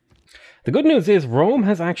 The good news is Rome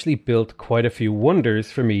has actually built quite a few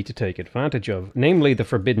wonders for me to take advantage of, namely the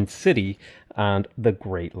Forbidden City and the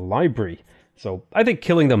Great Library. So I think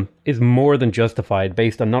killing them is more than justified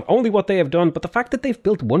based on not only what they have done, but the fact that they've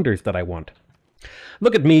built wonders that I want.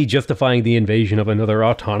 Look at me justifying the invasion of another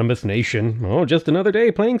autonomous nation. Oh, just another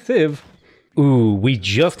day playing Civ. Ooh, we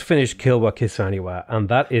just finished Kilwa Kisaniwa, and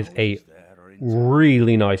that is a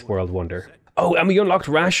really nice world wonder. Oh, and we unlocked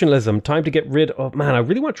rationalism. Time to get rid of... Man, I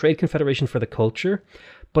really want Trade Confederation for the culture,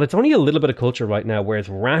 but it's only a little bit of culture right now, whereas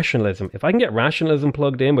rationalism, if I can get rationalism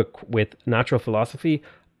plugged in with natural philosophy,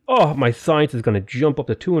 oh, my science is going to jump up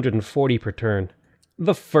to 240 per turn.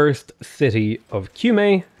 The first city of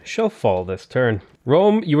Cume shall fall this turn.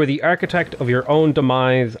 Rome, you were the architect of your own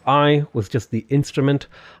demise. I was just the instrument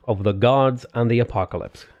of the gods and the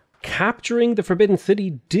apocalypse. Capturing the Forbidden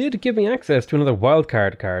City did give me access to another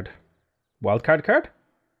wildcard card. Wildcard card?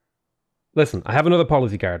 Listen, I have another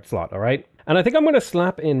policy card slot, alright? And I think I'm going to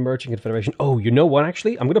slap in Merchant Confederation. Oh, you know what,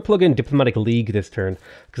 actually? I'm going to plug in Diplomatic League this turn,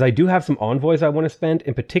 because I do have some envoys I want to spend,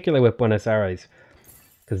 in particular with Buenos Aires.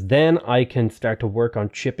 Because then I can start to work on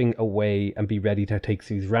chipping away and be ready to take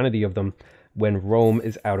suzerainty of them when Rome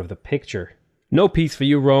is out of the picture. No peace for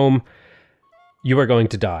you, Rome. You are going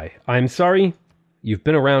to die. I'm sorry. You've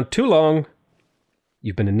been around too long.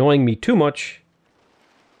 You've been annoying me too much.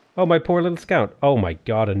 Oh, my poor little scout. Oh my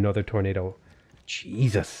god, another tornado.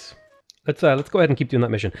 Jesus. Let's go ahead and keep doing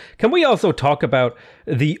that mission. Can we also talk about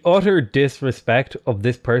the utter disrespect of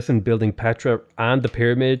this person building Petra and the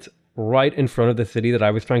pyramids right in front of the city that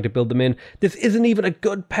I was trying to build them in? This isn't even a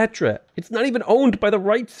good Petra. It's not even owned by the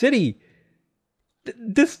right city.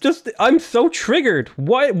 I'm so triggered.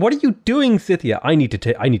 What are you doing, Scythia? I need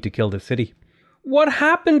to kill this city. What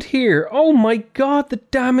happened here? Oh my god, the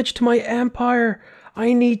damage to my empire.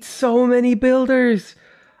 I need so many builders.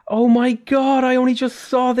 Oh my god, I only just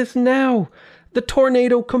saw this now. The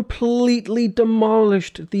tornado completely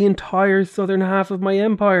demolished the entire southern half of my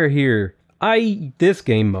empire here. This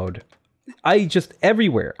game mode,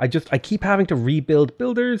 everywhere. I keep having to rebuild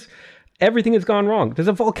builders. Everything has gone wrong. There's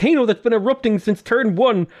a volcano that's been erupting since turn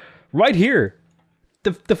 1 right here.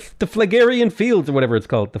 The Phlegarian Fields, or whatever it's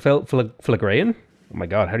called. The Phlegarian? Oh my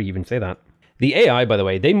god, how do you even say that? The AI, by the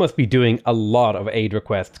way, they must be doing a lot of aid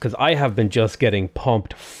requests, because I have been just getting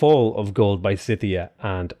pumped full of gold by Scythia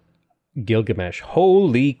and Gilgamesh.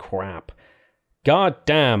 Holy crap. God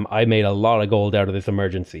damn, I made a lot of gold out of this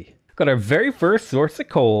emergency. Got our very first source of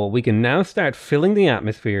coal. We can now start filling the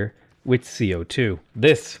atmosphere with CO2.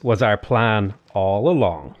 This was our plan all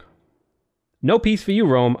along. No peace for you,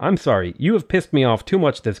 Rome. I'm sorry. You have pissed me off too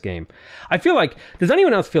much this game. I feel like, does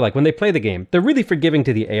anyone else feel like when they play the game, they're really forgiving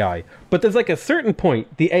to the AI, but there's like a certain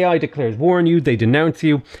point, the AI declares war on you, they denounce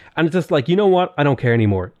you, and it's just like, you know what? I don't care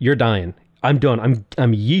anymore. You're dying. I'm done.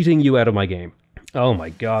 I'm yeeting you out of my game. Oh my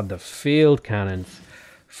god, the field cannons.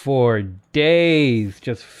 For days,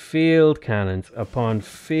 just field cannons upon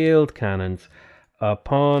field cannons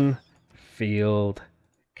upon field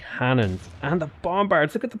cannons. And the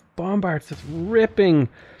bombards, look at the bombards just ripping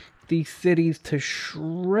these cities to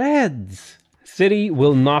shreds. City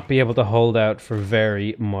will not be able to hold out for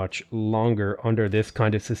very much longer under this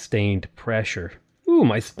kind of sustained pressure. Ooh,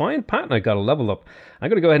 my spy and Patna got a level up. I'm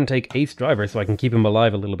going to go ahead and take Ace Driver so I can keep him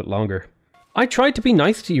alive a little bit longer. I tried to be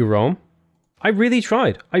nice to you, Rome. I really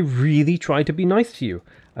tried. I really tried to be nice to you.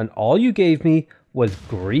 And all you gave me was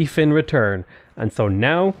grief in return. And so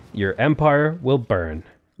now your empire will burn.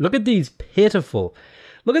 Look at these pitiful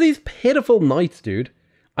knights, dude.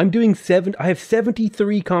 I have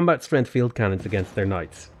 73 combat strength field cannons against their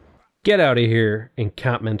knights. Get out of here,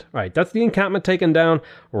 encampment. Right, that's the encampment taken down.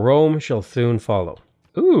 Rome shall soon follow.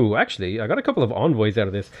 Ooh, actually, I got a couple of envoys out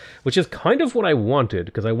of this, which is kind of what I wanted,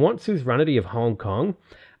 because I want suzerainty of Hong Kong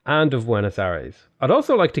and of Buenos Aires. I'd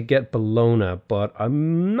also like to get Bologna, but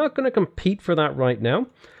I'm not going to compete for that right now.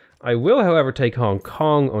 I will, however, take Hong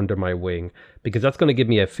Kong under my wing, because that's going to give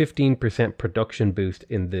me a 15% production boost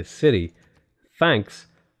in this city, thanks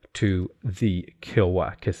to the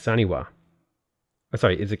Kilwa Kisaniwa.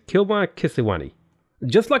 Sorry, is it Kilwa Kisiwani?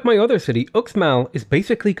 Just like my other city, Uxmal is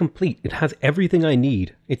basically complete. It has everything I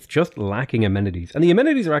need. It's just lacking amenities. And the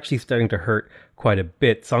amenities are actually starting to hurt quite a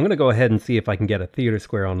bit. So I'm going to go ahead and see if I can get a theater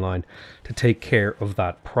square online to take care of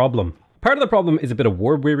that problem. Part of the problem is a bit of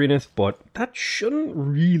war weariness, but that shouldn't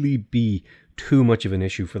really be too much of an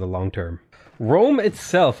issue for the long term. Rome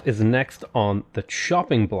itself is next on the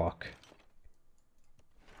chopping block.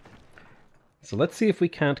 So let's see if we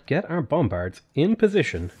can't get our bombards in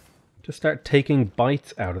position to start taking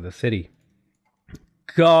bites out of the city.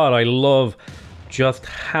 God, I love just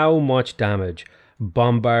how much damage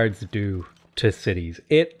bombards do to cities.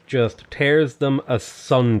 It just tears them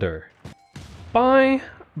asunder. Bye,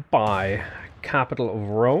 capital of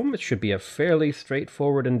Rome. It should be a fairly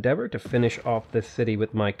straightforward endeavor to finish off this city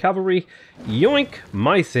with my cavalry. Yoink,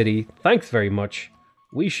 my city. Thanks very much.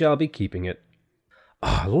 We shall be keeping it.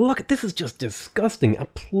 Oh, look, this is just disgusting. A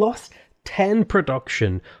plus 10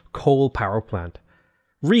 production coal power plant.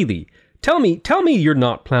 Really? Tell me you're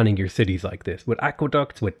not planning your cities like this, with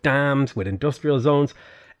aqueducts, with dams, with industrial zones.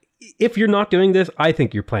 If you're not doing this, I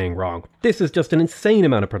think you're playing wrong. This is just an insane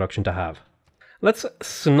amount of production to have. Let's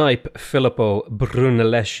snipe Filippo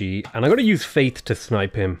Brunelleschi, and I'm going to use Faith to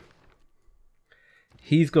snipe him.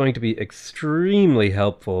 He's going to be extremely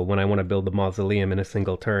helpful when I want to build the mausoleum in a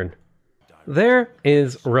single turn. There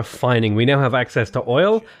is refining. We now have access to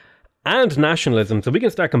oil and nationalism, so we can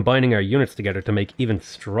start combining our units together to make even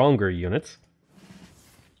stronger units.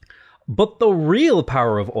 But the real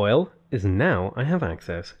power of oil is now I have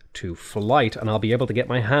access to flight, and I'll be able to get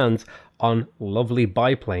my hands on lovely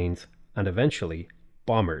biplanes and eventually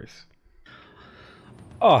bombers.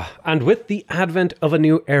 Oh, and with the advent of a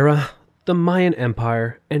new era, the Mayan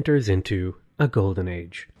Empire enters into a golden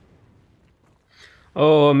age.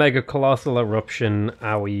 Oh, a mega colossal eruption,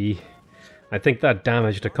 owie. I think that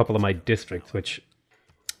damaged a couple of my districts, which...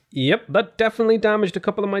 Yep, that definitely damaged a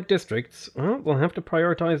couple of my districts. Well, we'll have to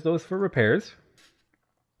prioritize those for repairs.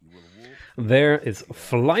 There is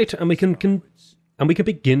flight, and we can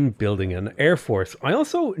begin building an air force. I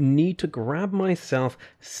also need to grab myself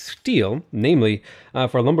steel, namely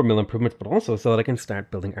for lumber mill improvements, but also so that I can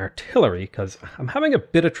start building artillery, because I'm having a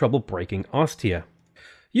bit of trouble breaking Ostia.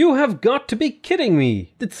 You have got to be kidding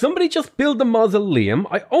me! Did somebody just build the mausoleum?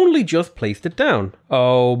 I only just placed it down.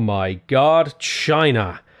 Oh my god,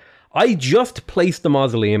 China! I just placed the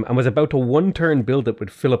mausoleum and was about to one-turn build it with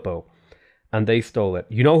Filippo, and they stole it.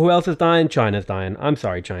 You know who else is dying? China's dying. I'm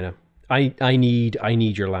sorry, China. I need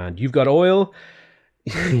your land. You've got oil.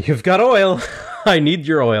 You've got oil. I need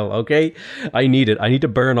your oil, okay? I need it. I need to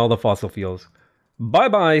burn all the fossil fuels.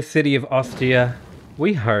 Bye-bye, city of Ostia.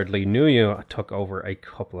 We hardly knew you. I took over a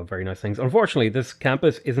couple of very nice things. Unfortunately, this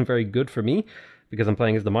campus isn't very good for me because I'm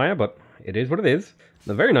playing as the Maya, but it is what it is.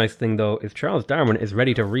 The very nice thing, though, is Charles Darwin is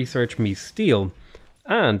ready to research me steel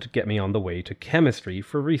and get me on the way to chemistry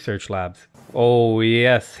for research labs. Oh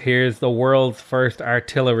yes, here's the world's first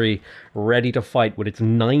artillery ready to fight with its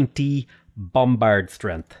 90 bombard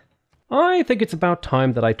strength. I think it's about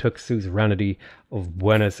time that I took suzerainty of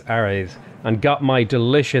Buenos Aires and got my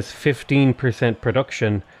delicious 15%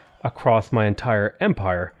 production across my entire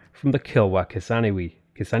empire from the Kilwa Kisaniwi.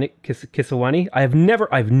 Kisawani? I have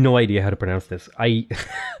no idea how to pronounce this.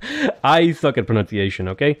 I suck at pronunciation,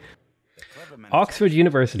 okay? Oxford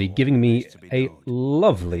University giving me a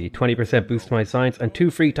lovely 20% boost to my science and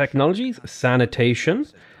 2 free technologies, sanitation,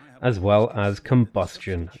 as well as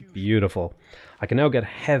combustion. Beautiful. I can now get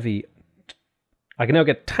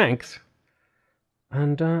tanks,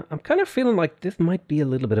 and I'm kind of feeling like this might be a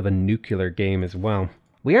little bit of a nuclear game as well.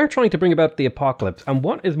 We are trying to bring about the apocalypse, and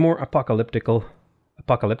what is more apocalyptic?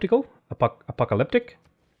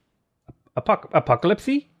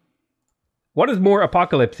 Apocalypsy? What is more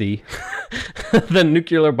apocalypsy than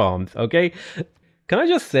nuclear bombs, okay? Can I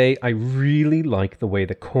just say, I really like the way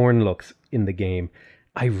the corn looks in the game.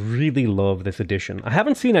 I really love this addition. I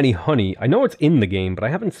haven't seen any honey. I know it's in the game, but I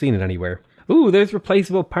haven't seen it anywhere. Ooh, there's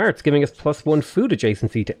replaceable parts, giving us +1 food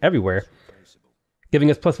adjacency to everywhere.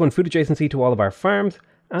 Giving us +1 food adjacency to all of our farms,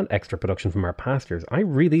 and extra production from our pastures. I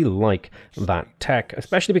really like that tech,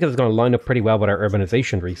 especially because it's going to line up pretty well with our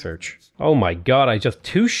urbanization research. Oh my god, I just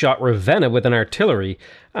 2-shot Ravenna with an artillery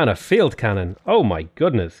and a field cannon. Oh my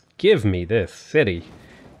goodness, give me this city.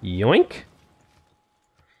 Yoink!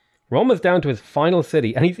 Roma's down to his final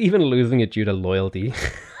city, and he's even losing it due to loyalty.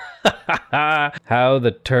 How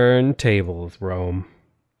the turntables, Rome.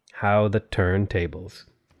 How the turntables.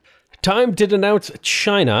 Time to denounce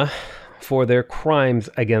China for their crimes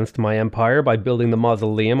against my empire by building the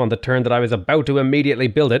mausoleum on the turn that I was about to immediately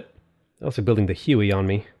build it. Also building the Huey on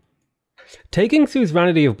me. Taking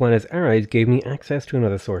suzerainty of Buenos Aires gave me access to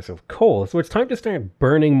another source of coal, so it's time to start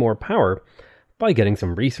burning more power by getting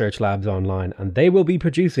some research labs online, and they will be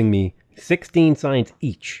producing me 16 science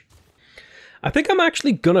each. I think I'm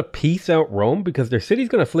actually gonna peace out Rome because their city's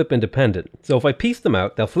gonna flip independent. So if I peace them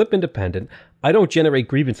out, they'll flip independent, I don't generate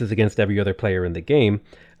grievances against every other player in the game,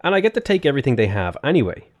 and I get to take everything they have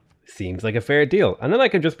anyway. Seems like a fair deal. And then I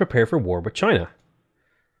can just prepare for war with China,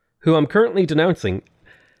 who I'm currently denouncing.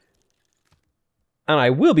 And I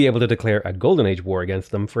will be able to declare a Golden Age war against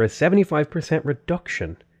them for a 75%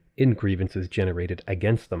 reduction in grievances generated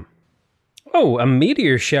against them. Oh, a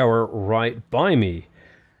meteor shower right by me.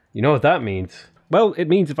 You know what that means? Well, it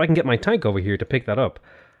means if I can get my tank over here to pick that up,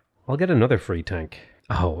 I'll get another free tank.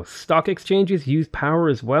 Oh, stock exchanges use power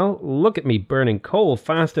as well? Look at me burning coal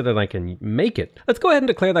faster than I can make it. Let's go ahead and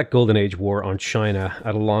declare that Golden Age war on China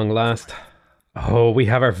at long last. Oh, we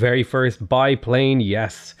have our very first biplane,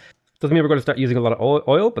 yes. Doesn't mean we're going to start using a lot of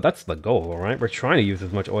oil, but that's the goal, all right? We're trying to use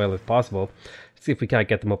as much oil as possible. Let's see if we can't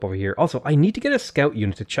get them up over here. Also, I need to get a scout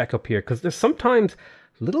unit to check up here because there's sometimes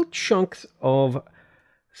little chunks of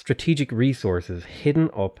strategic resources hidden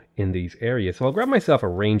up in these areas. So I'll grab myself a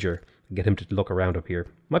ranger and get him to look around up here.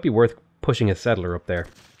 Might be worth pushing a settler up there.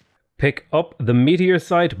 Pick up the meteor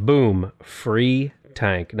site. Boom. Free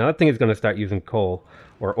tank. Now that thing is going to start using coal,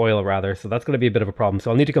 or oil rather, so that's going to be a bit of a problem.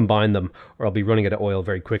 So I'll need to combine them or I'll be running out of oil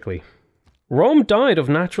very quickly. Rome died of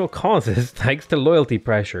natural causes thanks to loyalty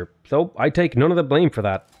pressure, so I take none of the blame for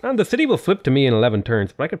that. And the city will flip to me in 11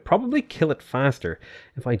 turns, but I could probably kill it faster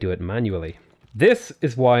if I do it manually. This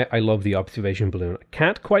is why I love the observation balloon. I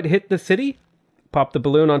can't quite hit the city. Pop the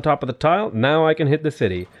balloon on top of the tile. Now I can hit the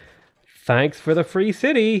city. Thanks for the free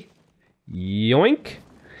city. Yoink.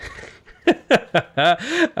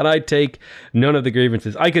 And I take none of the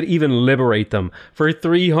grievances. I could even liberate them for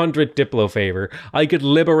 300 Diplo favor. I could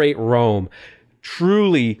liberate Rome.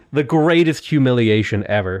 Truly the greatest humiliation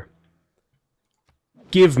ever.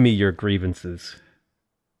 Give me your grievances.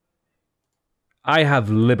 I have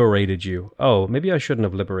liberated you. Oh, maybe I shouldn't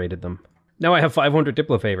have liberated them. Now I have 500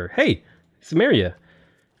 Diplo favor. Hey, Samaria,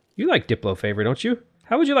 you like Diplo favor, don't you?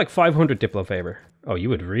 How would you like 500 Diplo favor? Oh, you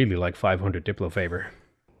would really like 500 Diplo favor.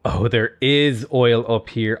 Oh, there is oil up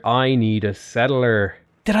here. I need a settler.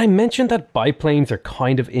 Did I mention that biplanes are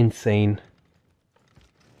kind of insane?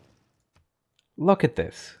 Look at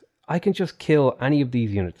this. I can just kill any of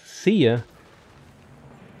these units. See ya.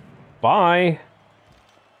 Bye.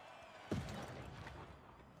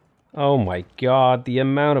 Oh my god, the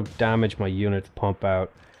amount of damage my units pump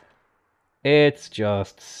out. It's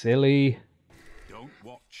just silly.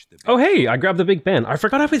 Oh hey, I grabbed the Big Ben. I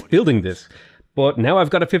forgot I was building this. But now I've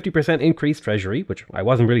got a 50% increased treasury, which I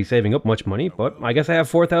wasn't really saving up much money, but I guess I have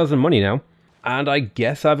 4,000 money now. And I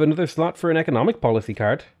guess I have another slot for an economic policy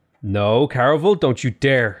card. No, Caravel, don't you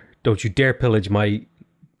dare. Don't you dare pillage my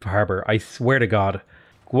harbor. I swear to God.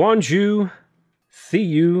 Guangzhou, see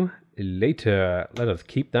you later. Let us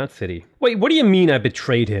keep that city. Wait, what do you mean I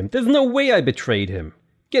betrayed him? There's no way I betrayed him.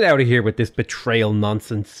 Get out of here with this betrayal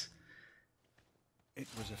nonsense. It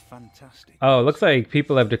was a fantastic... Oh, looks like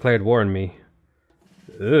people have declared war on me.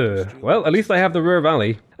 Ugh. Well, at least I have the Ruhr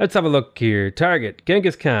Valley. Let's have a look here. Target,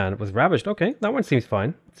 Genghis Khan was ravished. Okay, that one seems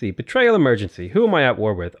fine. Let's see. Betrayal emergency. Who am I at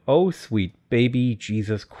war with? Oh, sweet baby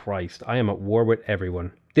Jesus Christ. I am at war with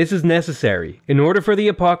everyone. This is necessary. In order for the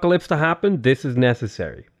apocalypse to happen, this is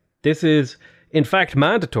necessary. This is, in fact,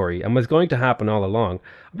 mandatory and was going to happen all along.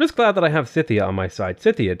 I'm just glad that I have Scythia on my side.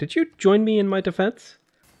 Scythia, did you join me in my defense?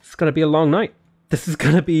 It's going to be a long night. This is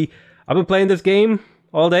going to be... I've been playing this game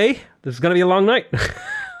all day. This is going to be a long night.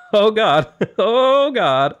 Oh God. Oh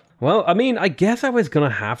God. Well, I mean, I guess I was going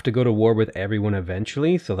to have to go to war with everyone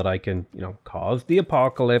eventually so that I can, you know, cause the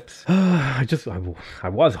apocalypse. I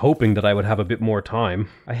was hoping that I would have a bit more time.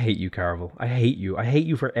 I hate you, Caravel. I hate you. I hate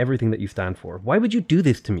you for everything that you stand for. Why would you do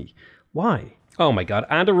this to me? Why? Oh my God.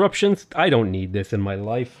 And eruptions? I don't need this in my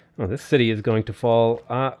life. Oh, this city is going to fall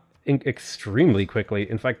extremely quickly.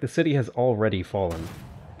 In fact, the city has already fallen.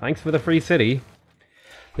 Thanks for the free city.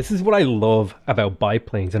 This is what I love about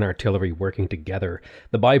biplanes and artillery working together.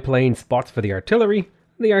 The biplane spots for the artillery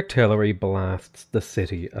blasts the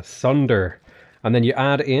city asunder. And then you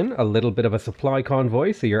add in a little bit of a supply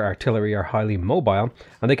convoy so your artillery are highly mobile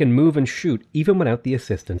and they can move and shoot even without the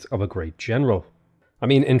assistance of a great general. I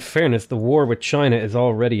mean, in fairness, the war with China is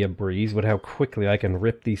already a breeze with how quickly I can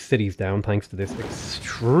rip these cities down thanks to this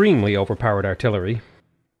extremely overpowered artillery.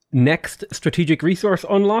 Next strategic resource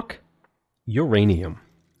unlock, uranium.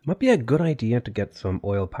 Might be a good idea to get some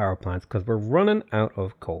oil power plants because we're running out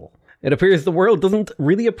of coal. It appears the world doesn't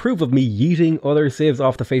really approve of me yeeting other civs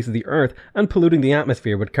off the face of the earth and polluting the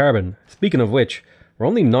atmosphere with carbon. Speaking of which, we're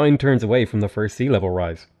only 9 turns away from the first sea level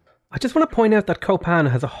rise. I just want to point out that Copan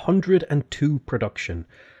has 102 production.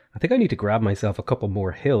 I think I need to grab myself a couple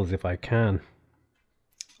more hills if I can.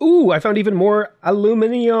 Ooh, I found even more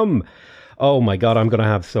aluminium. Oh my God, I'm going to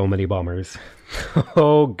have so many bombers.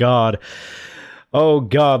 Oh God. Oh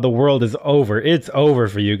God, the world is over. It's over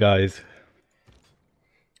for you guys.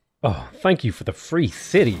 Oh, thank you for the free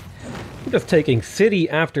city. I'm just taking city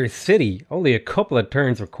after city. Only a couple of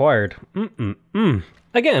turns required.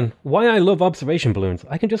 Again, why I love observation balloons.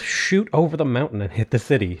 I can just shoot over the mountain and hit the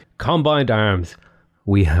city. Combined arms.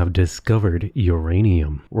 We have discovered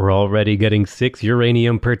uranium. We're already getting 6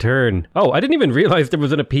 uranium per turn. Oh, I didn't even realize there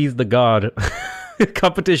was an appease the god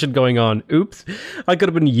competition going on. Oops. I could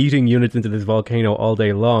have been yeeting units into this volcano all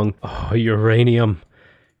day long. Oh, uranium.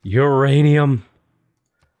 Uranium.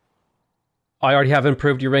 I already have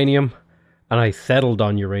improved uranium and I settled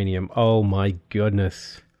on uranium. Oh my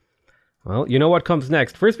goodness. Well, you know what comes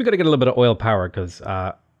next. First, we got to get a little bit of oil power because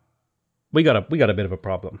we got a bit of a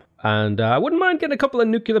problem. And I wouldn't mind getting a couple of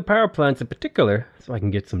nuclear power plants in particular so I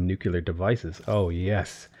can get some nuclear devices. Oh,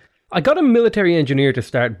 yes. I got a military engineer to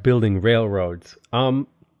start building railroads. I'm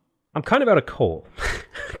kind of out of coal.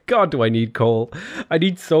 God, do I need coal. I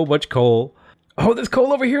need so much coal. Oh, there's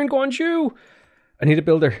coal over here in Guangzhou. I need a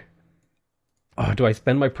builder. Oh, do I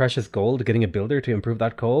spend my precious gold getting a builder to improve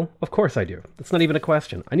that coal? Of course I do. That's not even a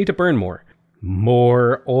question. I need to burn more.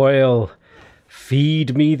 More oil.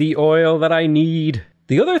 Feed me the oil that I need.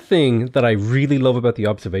 The other thing that I really love about the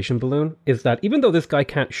observation balloon is that even though this guy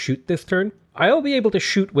can't shoot this turn, I'll be able to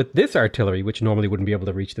shoot with this artillery, which normally wouldn't be able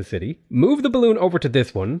to reach the city, move the balloon over to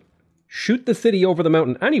this one, shoot the city over the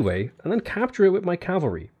mountain anyway, and then capture it with my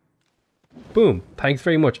cavalry. Boom. Thanks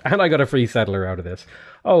very much. And I got a free settler out of this.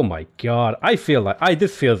 Oh my god. I feel like...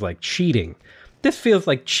 this feels like cheating. This feels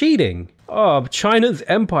like cheating. Oh, China's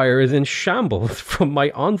empire is in shambles from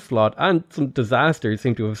my onslaught, and some disasters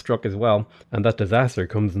seem to have struck as well. And that disaster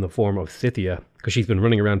comes in the form of Scythia, because she's been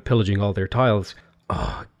running around pillaging all their tiles.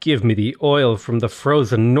 Oh, give me the oil from the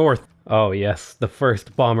frozen north. Oh yes, the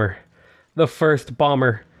first bomber. The first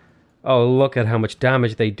bomber. Oh, look at how much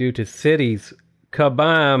damage they do to cities.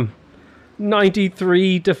 Kabam!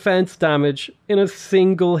 93 defense damage in a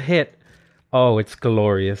single hit. Oh, it's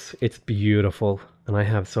glorious. It's beautiful. And I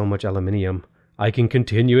have so much aluminium. I can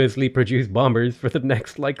continuously produce bombers for the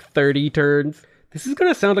next, 30 turns. This is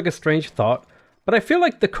going to sound like a strange thought, but I feel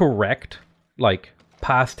like the correct,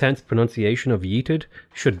 past tense pronunciation of yeeted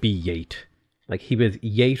should be yeet. Like he was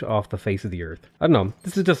yeet off the face of the earth. I don't know.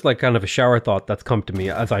 This is just kind of a shower thought that's come to me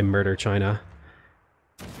as I murder China.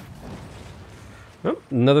 Oh,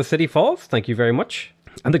 another city falls. Thank you very much.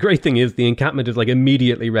 And the great thing is the encampment is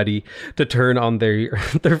immediately ready to turn on their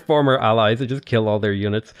former allies and just kill all their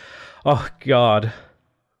units. Oh god.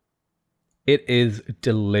 It is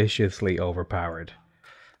deliciously overpowered.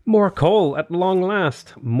 More coal at long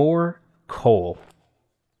last. More coal.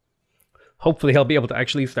 Hopefully I'll be able to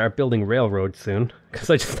actually start building railroads soon, because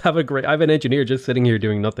I just have I have an engineer just sitting here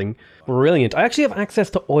doing nothing. Brilliant. I actually have access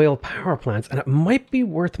to oil power plants, and it might be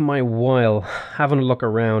worth my while having a look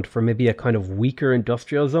around for maybe a kind of weaker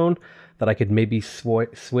industrial zone that I could maybe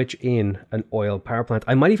switch in an oil power plant.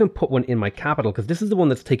 I might even put one in my capital, because this is the one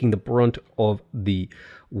that's taking the brunt of the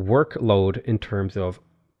workload in terms of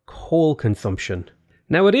coal consumption.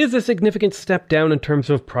 Now it is a significant step down in terms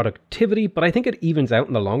of productivity, but I think it evens out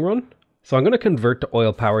in the long run. So I'm going to convert to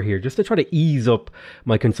oil power here just to try to ease up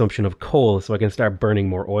my consumption of coal so I can start burning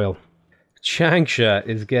more oil. Changsha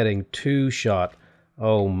is getting 2 shot.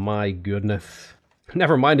 Oh my goodness.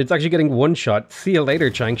 Never mind, it's actually getting 1 shot. See you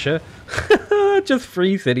later, Changsha. Just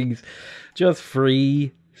free cities. Just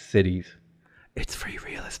free cities. It's free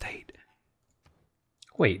real estate.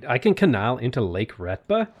 Wait, I can canal into Lake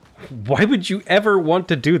Retba? Why would you ever want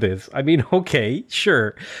to do this? I mean, okay,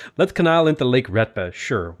 sure. Let's canal into Lake Retba.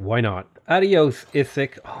 Sure, why not? Adios,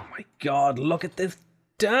 Isik. Oh my god, look at this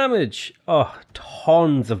damage. Oh,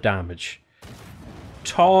 tons of damage.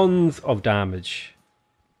 Tons of damage.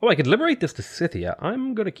 Oh, I could liberate this to Scythia.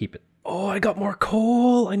 I'm going to keep it. Oh, I got more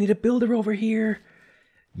coal. I need a builder over here.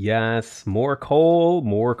 Yes, more coal,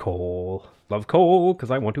 more coal. Love coal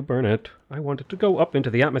because I want to burn it. I want it to go up into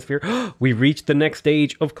the atmosphere. We reached the next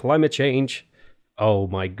stage of climate change. Oh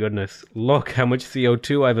my goodness. Look how much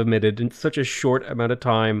CO2 I've emitted in such a short amount of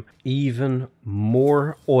time. Even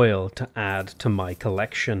more oil to add to my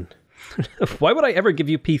collection. Why would I ever give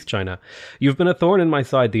you peace, China? You've been a thorn in my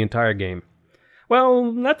side the entire game.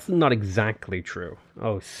 Well, that's not exactly true.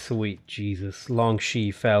 Oh, sweet Jesus.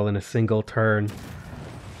 Longxi fell in a single turn.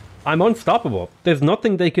 I'm unstoppable. There's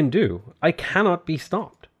nothing they can do. I cannot be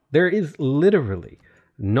stopped. There is literally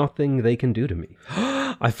nothing they can do to me.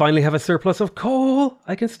 I finally have a surplus of coal.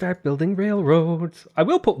 I can start building railroads. I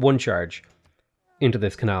will put 1 charge into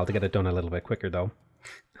this canal to get it done a little bit quicker, though.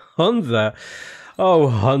 Hunza. Oh,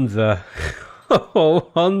 Hunza.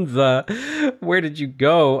 Oh, Hunza. Where did you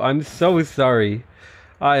go? I'm so sorry.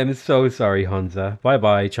 I am so sorry, Hunza.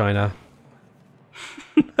 Bye-bye, China.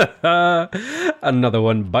 Another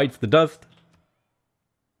one bites the dust.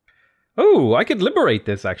 Oh, I could liberate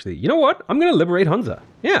this, actually. You know what? I'm going to liberate Hunza.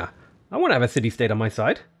 Yeah, I want to have a city-state on my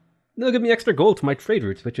side. They'll give me extra gold to my trade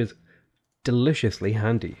routes, which is deliciously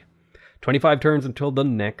handy. 25 turns until the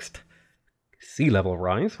next sea level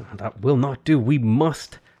rise. That will not do. We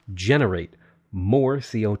must generate more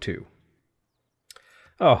CO2.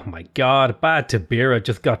 Oh my god, Bad Tabira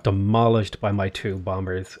just got demolished by my 2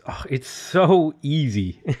 bombers. Oh, it's so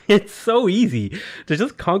easy. It's so easy to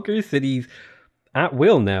just conquer cities at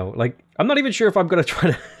will now. I'm not even sure if I'm going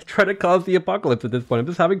to try to cause the apocalypse at this point. I'm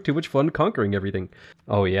just having too much fun conquering everything.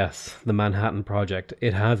 Oh yes, the Manhattan Project.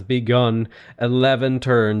 It has begun. 11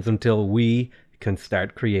 turns until we can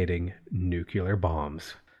start creating nuclear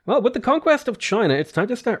bombs. Well, with the conquest of China, it's time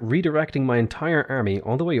to start redirecting my entire army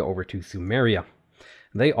all the way over to Sumeria.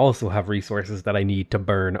 They also have resources that I need to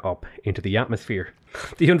burn up into the atmosphere.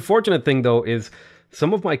 The unfortunate thing, though, is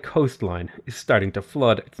some of my coastline is starting to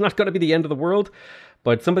flood. It's not going to be the end of the world,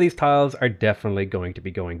 but some of these tiles are definitely going to be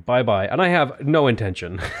going bye-bye, and I have no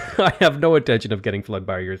intention. I have no intention of getting flood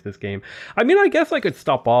barriers this game. I mean, I guess I could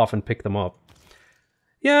stop off and pick them up.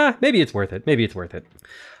 Yeah, maybe it's worth it. Maybe it's worth it.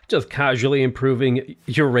 Just casually improving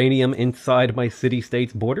uranium inside my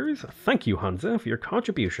city-state's borders. Thank you, Hansa, for your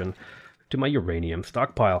contribution to my uranium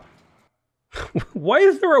stockpile. Why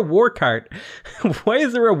is there a war cart? Why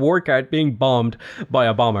is there a war cart being bombed by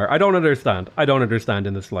a bomber? I don't understand. I don't understand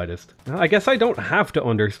in the slightest. I guess I don't have to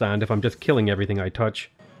understand if I'm just killing everything I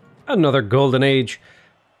touch. Another golden age.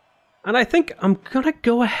 And I think I'm gonna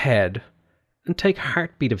go ahead and take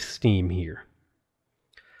Heartbeat of Steam here.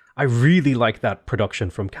 I really like that production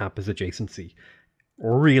from campus adjacency.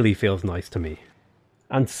 Really feels nice to me.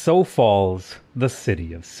 And so falls the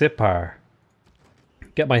city of Sipar.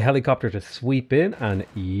 Get my helicopter to sweep in and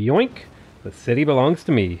yoink, the city belongs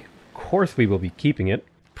to me. Of course we will be keeping it.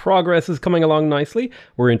 Progress is coming along nicely.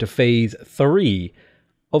 We're into phase 3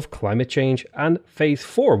 of climate change, and phase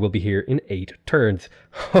 4 will be here in 8 turns.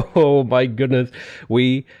 Oh my goodness,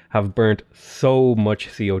 we have burnt so much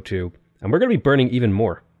CO2, and we're going to be burning even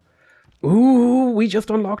more. Ooh, we just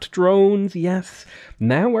unlocked drones, yes.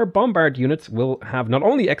 Now our bombard units will have not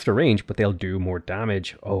only extra range, but they'll do more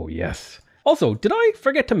damage. Oh yes. Also, did I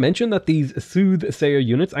forget to mention that these Soothsayer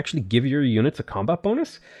units actually give your units a combat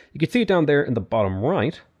bonus? You can see it down there in the bottom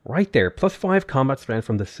right. Right there, +5 combat strength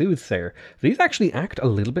from the Soothsayer. These actually act a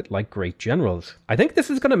little bit like Great Generals. I think this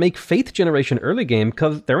is going to make Faith Generation early game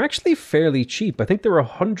because they're actually fairly cheap. I think they're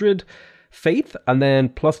 100 Faith and then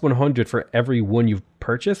 +100 for every one you've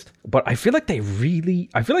purchased. But I feel like I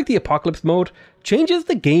feel like the Apocalypse mode changes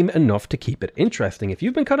the game enough to keep it interesting. If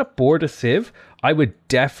you've been kind of bored of Civ, I would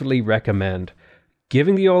definitely recommend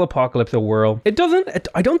giving the old Apocalypse a whirl. I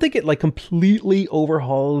don't think it like completely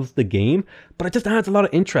overhauls the game, but it just adds a lot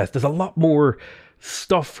of interest. There's a lot more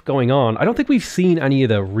stuff going on. I don't think we've seen any of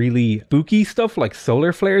the really spooky stuff like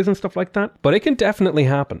solar flares and stuff like that, but it can definitely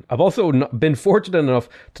happen. I've also been fortunate enough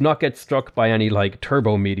to not get struck by any like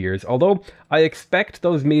turbo meteors, although I expect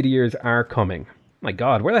those meteors are coming. My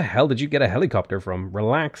god, where the hell did you get a helicopter from?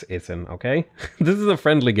 Relax, Isin, okay? This is a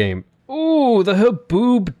friendly game. Ooh, the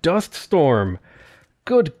Haboob dust storm.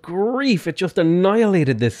 Good grief, it just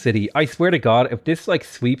annihilated this city. I swear to god, if this like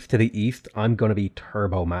sweeps to the east, I'm gonna be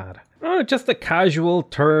turbo mad. Oh, just a casual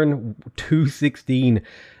turn 216,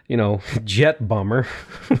 jet bomber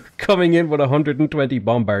coming in with 120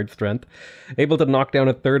 bombard strength, able to knock down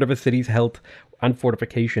a third of a city's health and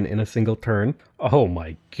fortification in a single turn. Oh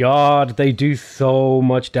my god, they do so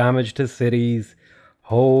much damage to cities.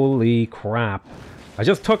 Holy crap. I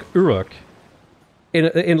just took Uruk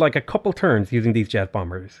in like a couple turns using these jet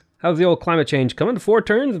bombers. How's the old climate change coming? 4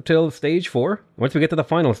 turns until stage 4. Once we get to the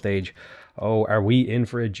final stage, oh, are we in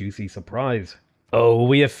for a juicy surprise? Oh,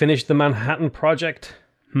 we have finished the Manhattan Project.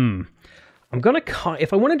 If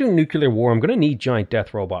I want to do nuclear war, I'm gonna need giant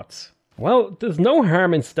death robots. Well, there's no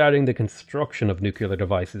harm in starting the construction of nuclear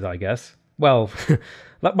devices, I guess. Well,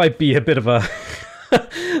 that might be a bit of a...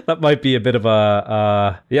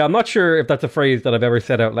 yeah, I'm not sure if that's a phrase that I've ever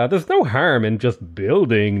said out loud. There's no harm in just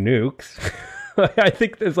building nukes. I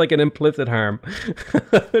think there's like an implicit harm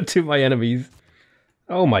to my enemies.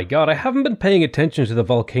 Oh my god, I haven't been paying attention to the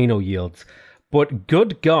volcano yields. But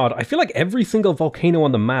good god, I feel like every single volcano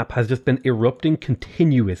on the map has just been erupting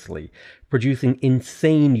continuously, producing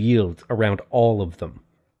insane yields around all of them.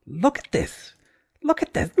 Look at this. Look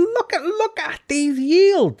at this. Look at these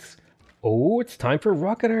yields. Oh, it's time for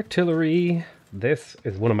rocket artillery. This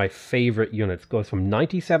is one of my favorite units. Goes from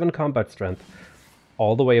 97 combat strength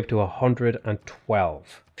all the way up to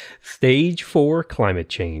 112. Stage 4 climate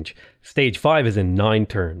change. Stage 5 is in 9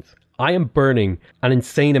 turns. I am burning an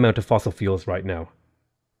insane amount of fossil fuels right now.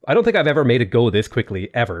 I don't think I've ever made it go this quickly,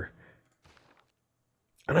 ever.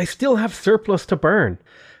 And I still have surplus to burn.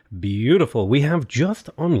 Beautiful. We have just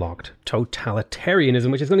unlocked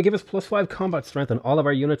totalitarianism, which is going to give us +5 combat strength on all of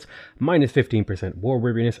our units, -15% war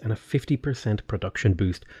weariness, and a 50% production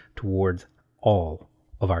boost towards all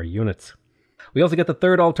of our units. We also get the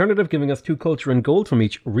third alternative, giving us 2 culture and gold from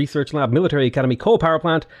each research lab, military academy, coal power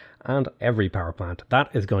plant, and every power plant. That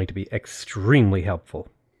is going to be extremely helpful.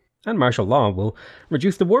 And martial law will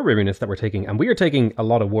reduce the war weariness that we're taking, and we are taking a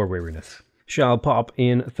lot of war weariness. Shall pop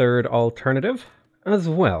in third alternative, as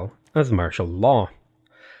well as martial law.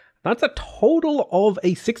 That's a total of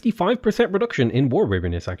a 65% reduction in war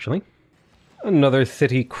weariness, actually. Another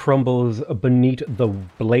city crumbles beneath the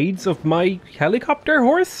blades of my helicopter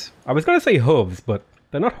horse? I was going to say hooves, but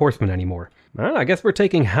they're not horsemen anymore. Well, I guess we're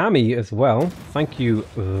taking Hammy as well. Thank you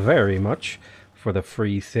very much for the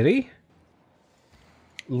free city.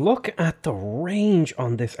 Look at the range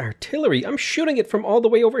on this artillery. I'm shooting it from all the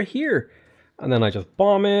way over here. And then I just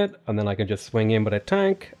bomb it, and then I can just swing in with a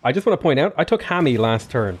tank. I just want to point out, I took Hammy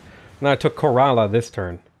last turn, and I took Coralla this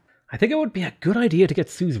turn. I think it would be a good idea to get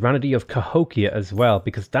Suzerainty of Cahokia as well,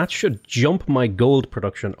 because that should jump my gold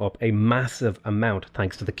production up a massive amount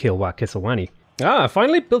thanks to the Kilwa Kisawani. Ah, I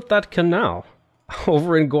finally built that canal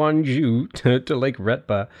over in Guangzhou to Lake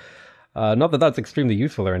Retba. Not that that's extremely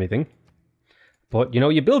useful or anything. But, you know,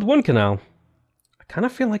 you build one canal, I kind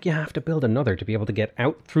of feel like you have to build another to be able to get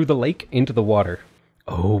out through the lake into the water.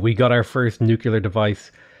 Oh, we got our first nuclear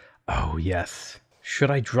device. Oh, yes.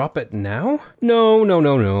 Should I drop it now? No.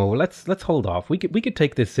 Let's hold off. We could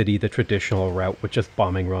take this city the traditional route with just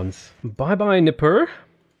bombing runs. Bye-bye, Nippur.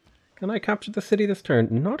 Can I capture the city this turn?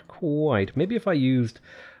 Not quite. Maybe if I used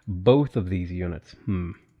both of these units.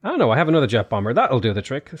 I don't know. I have another jet bomber. That'll do the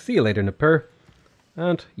trick. See you later, Nippur.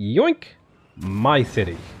 And yoink! My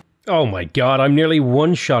city. Oh my god, I'm nearly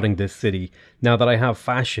one-shotting this city now that I have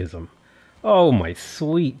fascism. Oh my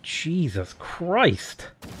sweet Jesus Christ.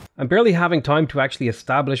 I'm barely having time to actually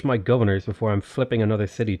establish my governors before I'm flipping another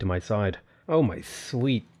city to my side. Oh my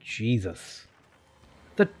sweet Jesus.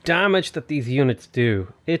 The damage that these units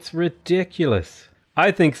do, it's ridiculous.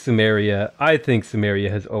 I think Sumeria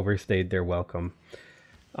has overstayed their welcome.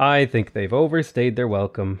 I think they've overstayed their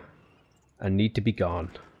welcome and need to be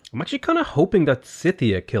gone. I'm actually kind of hoping that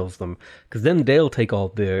Scythia kills them, because then they'll take all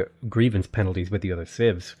the grievance penalties with the other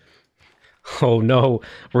civs. Oh no,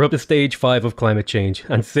 we're up to stage 5 of climate change,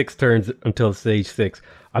 and 6 turns until stage 6.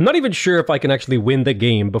 I'm not even sure if I can actually win the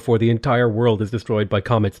game before the entire world is destroyed by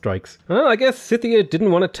comet strikes. Well, I guess Scythia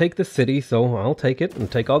didn't want to take the city, so I'll take it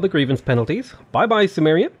and take all the grievance penalties. Bye-bye,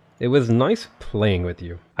 Sumeria. It was nice playing with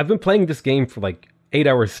you. I've been playing this game for like 8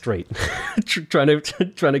 hours straight, trying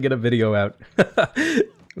to get a video out.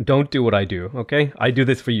 Don't do what I do, okay? I do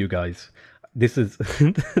this for you guys. This is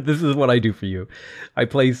this is what I do for you. I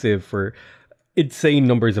play Civ for insane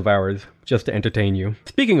numbers of hours just to entertain you.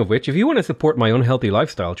 Speaking of which, if you want to support my unhealthy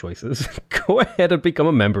lifestyle choices, go ahead and become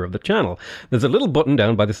a member of the channel. There's a little button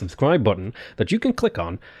down by the subscribe button that you can click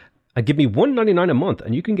on and give me $1.99 a month,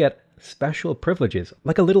 and you can get special privileges,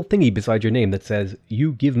 like a little thingy beside your name that says,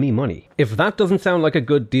 "You give me money." If that doesn't sound like a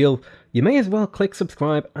good deal, you may as well click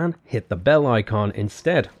subscribe and hit the bell icon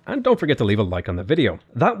instead. And don't forget to leave a like on the video.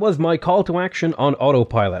 That was my call to action on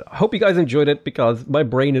autopilot. I hope you guys enjoyed it, because my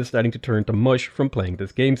brain is starting to turn to mush from playing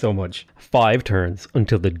this game so much. 5 turns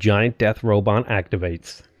until the giant death robot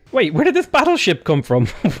activates. Wait, where did this battleship come from?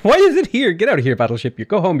 Why is it here? Get out of here, battleship. You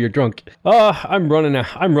go home, you're drunk. Oh, I'm running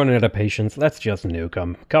out of patience. Let's just nuke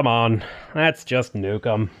them. Come on. Let's just nuke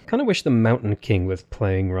them. Kind of wish the Mountain King was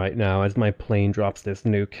playing right now as my plane drops this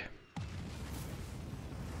nuke.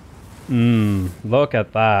 Look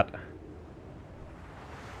at that.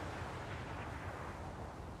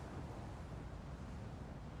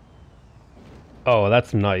 Oh,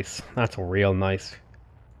 that's nice. That's real nice.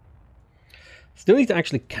 Still need to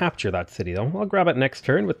actually capture that city though. I'll grab it next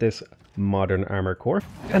turn with this modern armor core.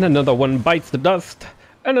 And another one bites the dust.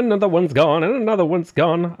 And another one's gone. And another one's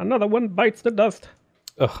gone. Another one bites the dust.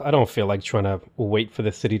 Ugh, I don't feel like trying to wait for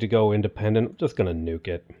the city to go independent. I'm just gonna nuke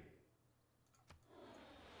it.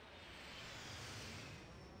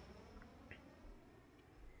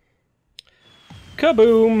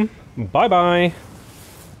 Kaboom! Bye-bye!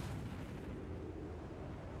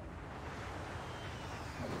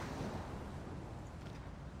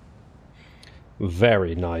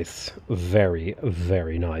 Very nice. Very,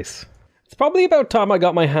 very nice. It's probably about time I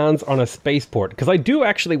got my hands on a spaceport, because I do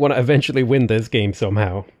actually want to eventually win this game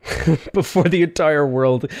somehow. Before the entire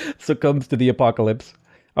world succumbs to the apocalypse.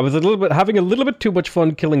 I was having a little bit too much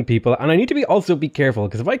fun killing people, and I need to also be careful,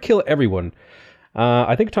 because if I kill everyone,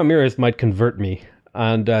 I think Tamiris might convert me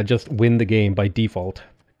and just win the game by default.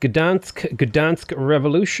 Gdansk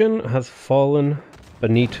Revolution has fallen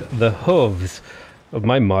beneath the hooves of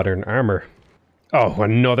my modern armor. Oh,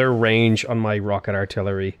 another range on my rocket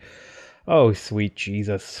artillery. Oh, sweet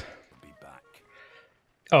Jesus. Be back.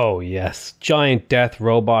 Oh, yes. Giant death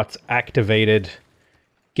robots activated.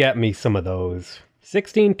 Get me some of those.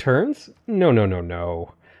 16 turns?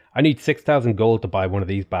 No. I need 6,000 gold to buy one of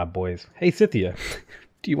these bad boys. Hey, Scythia.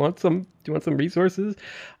 Do you want some resources?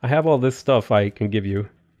 I have all this stuff I can give you.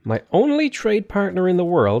 My only trade partner in the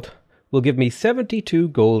world will give me 72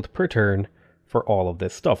 gold per turn for all of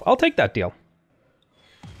this stuff. I'll take that deal.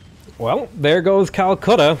 Well, there goes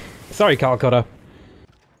Calcutta. Sorry, Calcutta.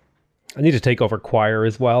 I need to take over Choir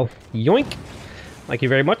as well. Yoink. Thank you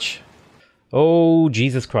very much. Oh,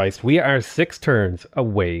 Jesus Christ. We are 6 turns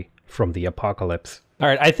away from the apocalypse.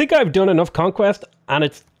 Alright, I think I've done enough conquest, and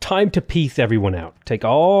it's time to piece everyone out. Take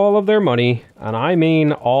all of their money, and I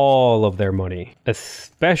mean all of their money.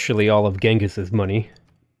 Especially all of Genghis's money.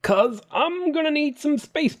 Cause I'm gonna need some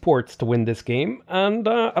spaceports to win this game, and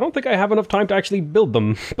I don't think I have enough time to actually build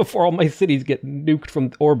them before all my cities get nuked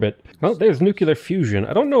from orbit. Well, there's nuclear fusion.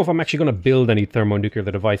 I don't know if I'm actually gonna build any thermonuclear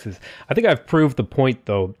devices. I think I've proved the point,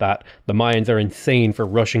 though, that the Mayans are insane for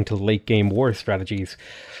rushing to late-game war strategies.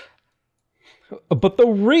 But the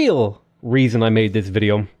real reason I made this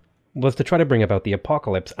video was to try to bring about the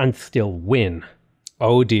apocalypse and still win.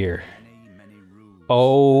 Oh dear.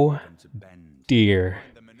 Oh dear.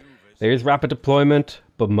 There's rapid deployment,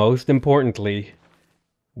 but most importantly,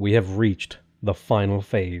 we have reached the final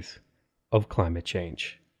phase of climate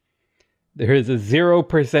change. There is a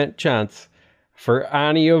 0% chance for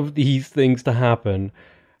any of these things to happen,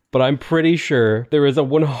 but I'm pretty sure there is a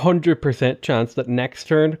 100% chance that next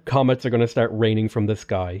turn, comets are going to start raining from the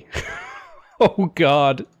sky. Oh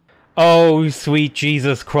God. Oh sweet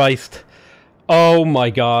Jesus Christ. Oh my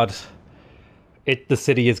God. The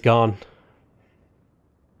city is gone.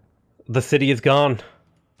 The city is gone.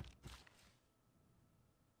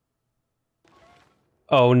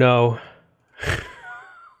 Oh no.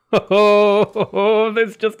 Oh,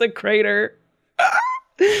 there's just a crater.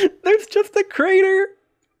 There's just a crater.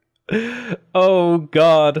 Oh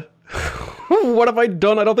God. What have I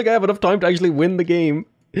done? I don't think I have enough time to actually win the game.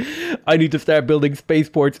 I need to start building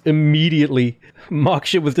spaceports immediately.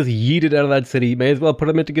 Moksha was just yeeted out of that city. May as well put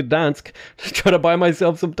him into Gdansk to try to buy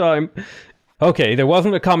myself some time. Okay, there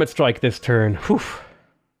wasn't a comet strike this turn. Whew.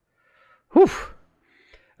 Whew.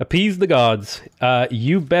 Appease the gods.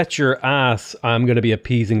 You bet your ass I'm going to be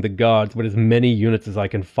appeasing the gods with as many units as I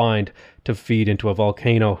can find to feed into a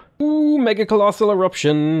volcano. Ooh, mega colossal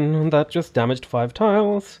eruption. That just damaged 5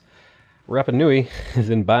 tiles. Rapa Nui is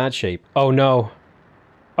in bad shape. Oh no.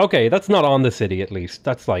 Okay, that's not on the city at least.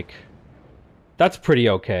 That's pretty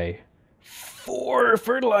okay. 4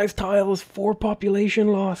 fertilized tiles, 4 population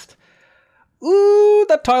lost. Ooh,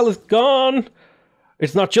 that tile is gone.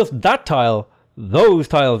 It's not just that tile. Those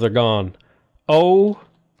tiles are gone. Oh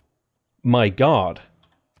my God.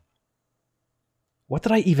 What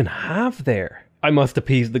did I even have there? I must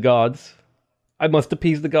appease the gods. I must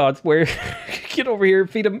appease the gods. Where? Get over here,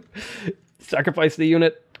 feed them. Sacrifice the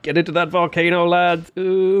unit. Get into that volcano, lads.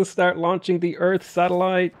 Ooh, start launching the Earth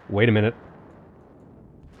satellite. Wait a minute.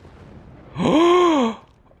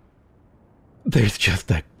 There's just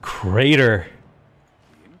a crater.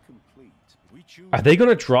 Are they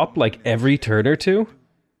gonna drop like every turn or two?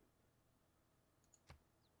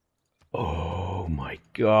 Oh my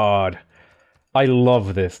God. I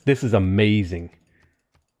love this. This is amazing.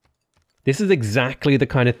 This is exactly the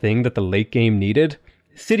kind of thing that the late game needed.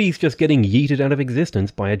 Cities just getting yeeted out of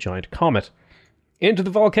existence by a giant comet. Into the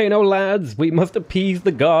volcano, lads! We must appease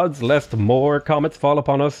the gods lest more comets fall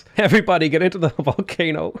upon us. Everybody get into the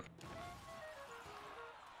volcano.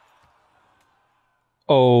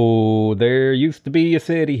 Oh, there used to be a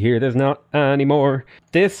city here, there's not anymore.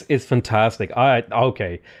 This is fantastic.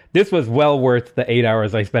 Okay. This was well worth the 8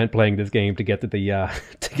 hours I spent playing this game to get to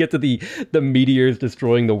the meteors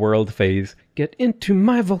destroying the world phase. Get into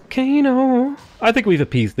my volcano. I think we've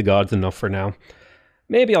appeased the gods enough for now.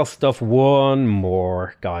 Maybe I'll stuff one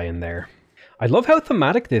more guy in there. I love how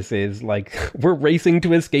thematic this is. Like, we're racing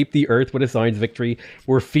to escape the Earth with a science victory.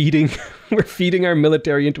 We're feeding our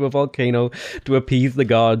military into a volcano to appease the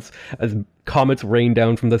gods as comets rain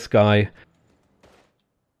down from the sky.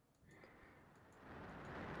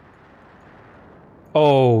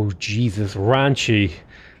 Oh, Jesus, Ranchi.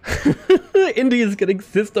 India's getting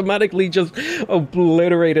systematically just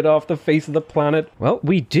obliterated off the face of the planet. Well,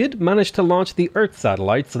 we did manage to launch the Earth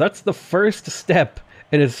satellite, so that's the first step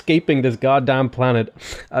in escaping this goddamn planet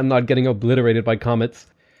and not getting obliterated by comets.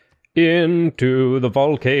 Into the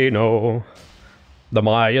volcano. The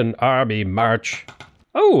Mayan army march.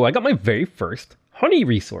 Oh, I got my very first honey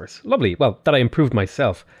resource. Lovely. Well, that I improved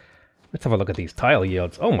myself. Let's have a look at these tile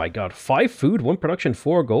yields. Oh my God. 5 food, 1 production,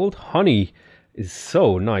 4 gold. Honey is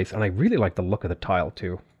so nice. And I really like the look of the tile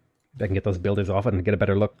too. If I can get those builders off it and get a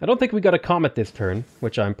better look. I don't think we got a comet this turn,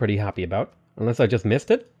 which I'm pretty happy about. Unless I just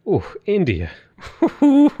missed it. Ooh, India.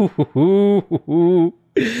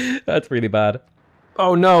 That's really bad.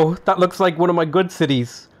 Oh no, that looks like one of my good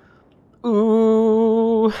cities.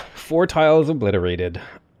 Ooh, 4 tiles obliterated.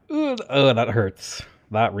 Ooh, oh, that hurts.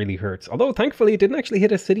 That really hurts. Although, thankfully, it didn't actually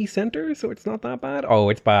hit a city center, so it's not that bad. Oh,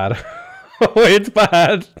 it's bad. Oh, it's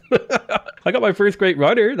bad. I got my first great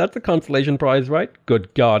writer. That's a consolation prize, right?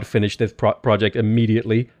 Good God, finish this project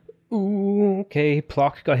immediately. Ooh, okay.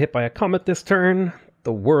 Plock got hit by a comet this turn.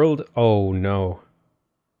 The world... Oh, no.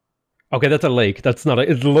 Okay, that's a lake. That's not a...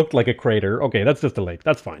 It looked like a crater. Okay, that's just a lake.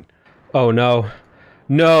 That's fine. Oh, no.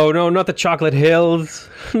 No, no, not the chocolate hills.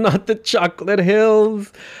 Not the chocolate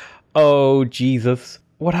hills. Oh, Jesus.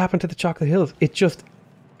 What happened to the chocolate hills? It just...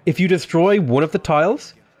 If you destroy one of the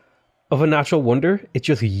tiles of a natural wonder, it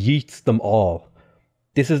just yeets them all.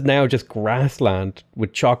 This is now just grassland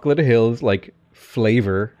with chocolate hills, like,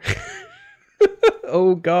 flavor.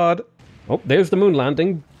 Oh, God. Oh, there's the moon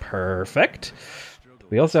landing. Perfect.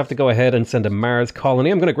 We also have to go ahead and send a Mars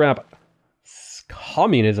colony. I'm going to grab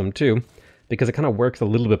communism, too, because it kind of works a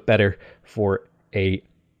little bit better for a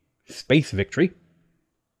space victory.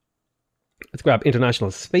 Let's grab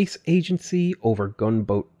International Space Agency over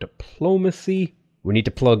gunboat diplomacy. We need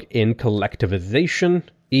to plug in collectivization,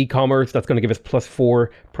 e-commerce. That's going to give us +4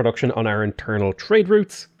 production on our internal trade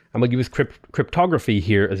routes. And we'll use cryptography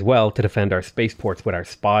here as well to defend our spaceports with our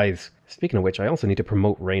spies. Speaking of which, I also need to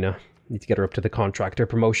promote Reina. I need to get her up to the contractor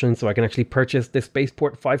promotion so I can actually purchase this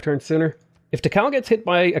spaceport 5 turns sooner. If Tikal gets hit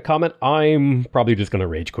by a comet, I'm probably just going to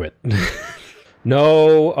rage quit.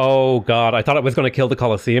 No, oh God, I thought it was going to kill the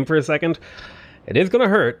Colosseum for a second. It is going to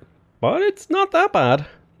hurt, but it's not that bad.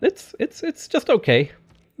 It's just okay.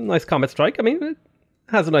 Nice comet strike. I mean, it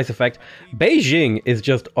has a nice effect. Beijing is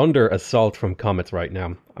just under assault from comets right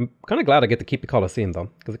now. I'm kind of glad I get to keep the Colosseum though,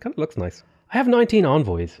 because it kind of looks nice. I have 19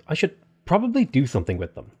 envoys. I should probably do something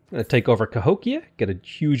with them. I'm going to take over Cahokia, get a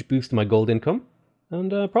huge boost to my gold income, and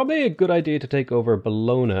probably a good idea to take over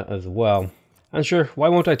Bologna as well. And sure, why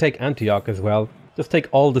won't I take Antioch as well? Just take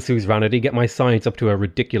all the suzerainty, get my science up to a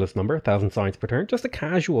ridiculous number, 1,000 science per turn. Just a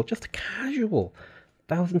casual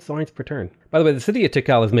 1,000 science per turn. By the way, the city of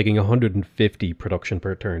Tikal is making 150 production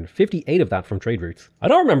per turn. 58 of that from trade routes. I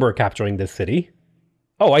don't remember capturing this city.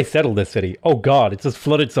 Oh, I settled this city. Oh God, it's just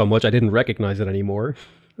flooded so much I didn't recognize it anymore.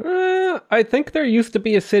 I think there used to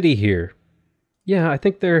be a city here. Yeah, I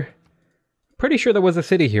think there... Pretty sure there was a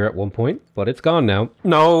city here at one point, but it's gone now.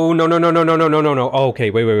 No. Oh,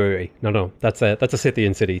 okay, wait. No. That's a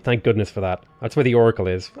Scythian city. Thank goodness for that. That's where the Oracle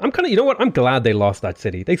is. I'm kind of, you know what? I'm glad they lost that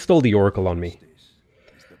city. They stole the Oracle on me.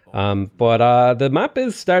 But the map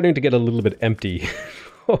is starting to get a little bit empty.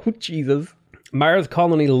 Oh, Jesus. Mars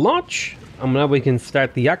colony launch. And now we can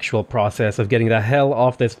start the actual process of getting the hell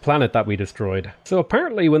off this planet that we destroyed. So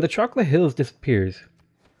apparently when the Chocolate Hills disappears,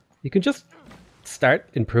 you can just start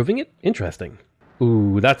improving it? Interesting.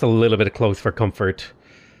 Ooh, that's a little bit close for comfort.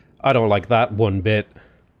 I don't like that one bit.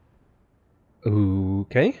 Ooh,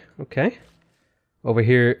 okay. Over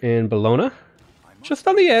here in Bologna. Just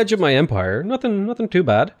on the edge of my empire. Nothing too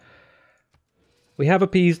bad. We have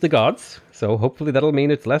appeased the gods, so hopefully that'll mean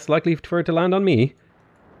it's less likely for it to land on me.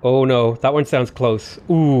 Oh no, that one sounds close.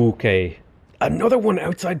 Ooh, okay. Another one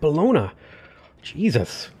outside Bologna.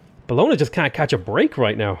 Jesus. Bologna just can't catch a break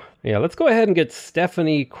right now. Yeah, let's go ahead and get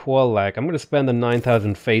Stephanie Quallac. I'm going to spend the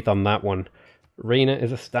 9,000 faith on that one. Reina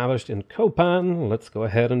is established in Copan. Let's go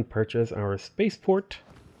ahead and purchase our spaceport.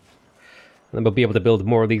 And then we'll be able to build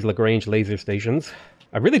more of these Lagrange laser stations.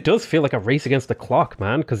 It really does feel like a race against the clock,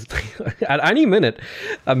 man, because at any minute,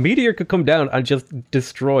 a meteor could come down and just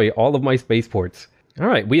destroy all of my spaceports. All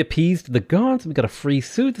right, we appeased the gods. We got a free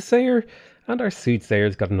soothsayer, and our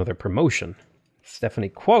soothsayer's got another promotion. Stephanie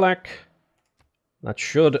Quallac. That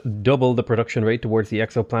should double the production rate towards the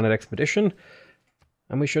exoplanet expedition.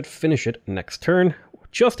 And we should finish it next turn,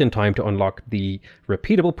 just in time to unlock the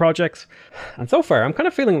repeatable projects. And so far, I'm kind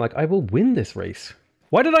of feeling like I will win this race.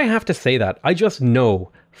 Why did I have to say that? I just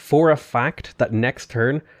know for a fact that next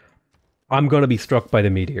turn, I'm going to be struck by the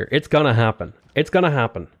meteor. It's going to happen. It's going to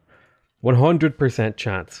happen. 100%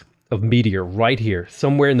 chance of meteor right here,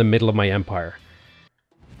 somewhere in the middle of my empire.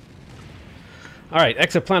 Alright,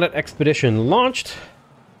 exoplanet expedition launched.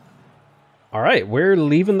 Alright, we're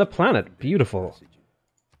leaving the planet. Beautiful.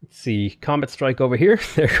 Let's see, comet strike over here.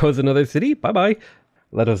 There goes another city. Bye-bye.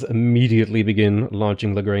 Let us immediately begin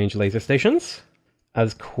launching Lagrange laser stations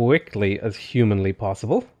as quickly as humanly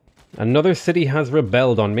possible. Another city has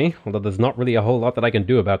rebelled on me, although there's not really a whole lot that I can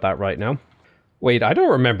do about that right now. Wait, I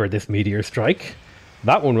don't remember this meteor strike.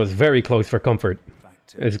 That one was very close for comfort.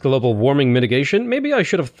 Is global warming mitigation? Maybe I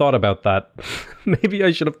should have thought about that. Maybe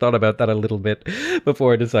I should have thought about that a little bit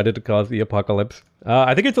before I decided to cause the apocalypse.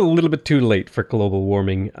 I think it's a little bit too late for global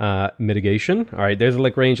warming mitigation. All right, there's a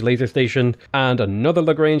Lagrange laser station and another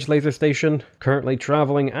Lagrange laser station currently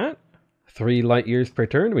traveling at 3 light years per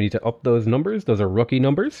turn. We need to up those numbers. Those are rookie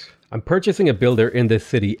numbers. I'm purchasing a builder in this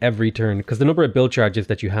city every turn because the number of build charges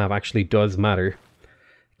that you have actually does matter.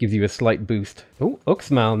 Gives you a slight boost. Oh,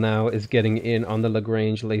 Uxmal now is getting in on the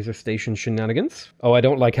Lagrange laser station shenanigans. Oh, I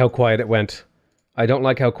don't like how quiet it went. I don't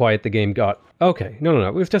like how quiet the game got. Okay, no.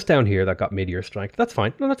 It was just down here that got meteor strike. That's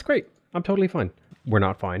fine. No, that's great. I'm totally fine. We're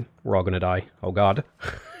not fine. We're all gonna die. Oh god.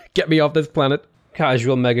 Get me off this planet.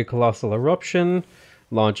 Casual mega colossal eruption.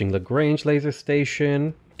 Launching Lagrange laser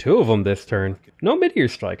station. 2 of them this turn. No meteor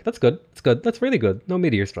strike. That's good. That's good. That's really good. No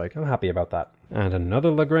meteor strike. I'm happy about that. And another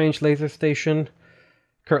Lagrange laser station.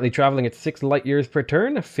 Currently traveling at 6 light years per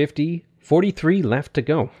turn. 43 left to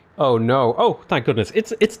go. Oh no. Oh, thank goodness.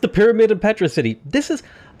 It's the pyramid in Petra City. This is...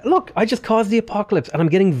 Look, I just caused the apocalypse and I'm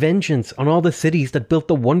getting vengeance on all the cities that built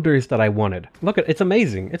the wonders that I wanted. Look, it's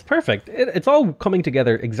amazing. It's perfect. It's all coming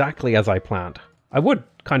together exactly as I planned. I would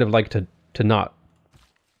kind of like to not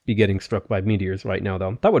be getting struck by meteors right now,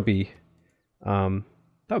 though. That would be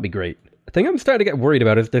great. The thing I'm starting to get worried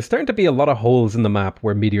about is there's starting to be a lot of holes in the map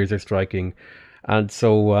where meteors are striking. And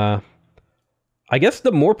so, I guess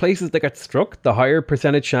the more places that get struck, the higher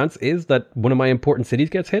percentage chance is that one of my important cities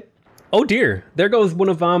gets hit. Oh dear, there goes one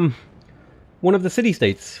of the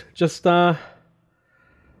city-states. Just,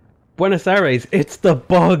 Buenos Aires. It's the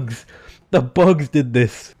bugs. The bugs did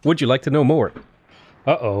this. Would you like to know more?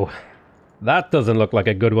 Uh-oh. That doesn't look like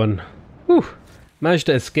a good one. Whew. Managed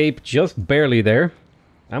to escape just barely there.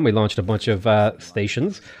 And we launched a bunch of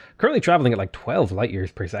stations. Currently traveling at like 12 light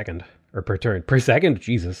years per second. Or per turn. Per second?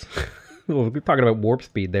 Jesus. We're talking about warp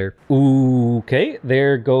speed there. Okay,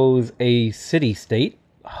 there goes a city-state.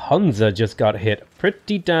 Hunza just got hit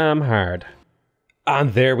pretty damn hard.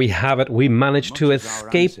 And there we have it. We managed to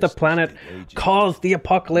escape the planet, cause the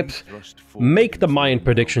apocalypse, make the Mayan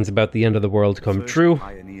predictions about the end of the world come true,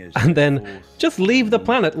 and then just leave the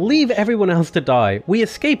planet, leave everyone else to die. We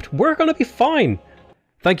escaped. We're gonna be fine.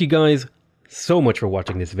 Thank you guys so much for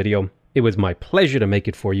watching this video. It was my pleasure to make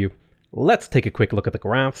it for you. Let's take a quick look at the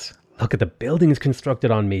graphs. Look at the buildings constructed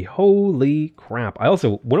on me. Holy crap.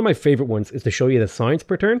 One of my favorite ones is to show you the science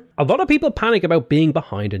per turn. A lot of people panic about being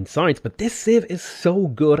behind in science, but this civ is so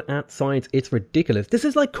good at science, it's ridiculous. This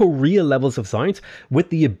is like Korea levels of science with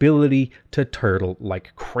the ability to turtle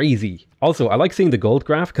like crazy. Also, I like seeing the gold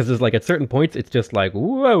graph because there's like at certain points, it's just like,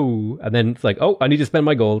 whoa. And then it's like, oh, I need to spend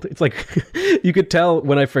my gold. It's like, you could tell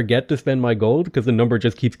when I forget to spend my gold because the number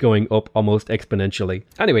just keeps going up almost exponentially.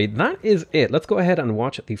 Anyway, that is it. Let's go ahead and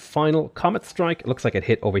watch the final comet strike. It looks like it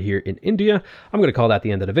hit over here in India. I'm going to call that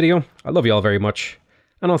the end of the video. I love you all very much,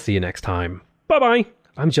 and I'll see you next time. Bye-bye.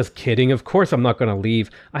 I'm just kidding. Of course I'm not going to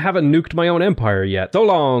leave. I haven't nuked my own empire yet. So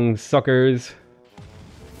long, suckers.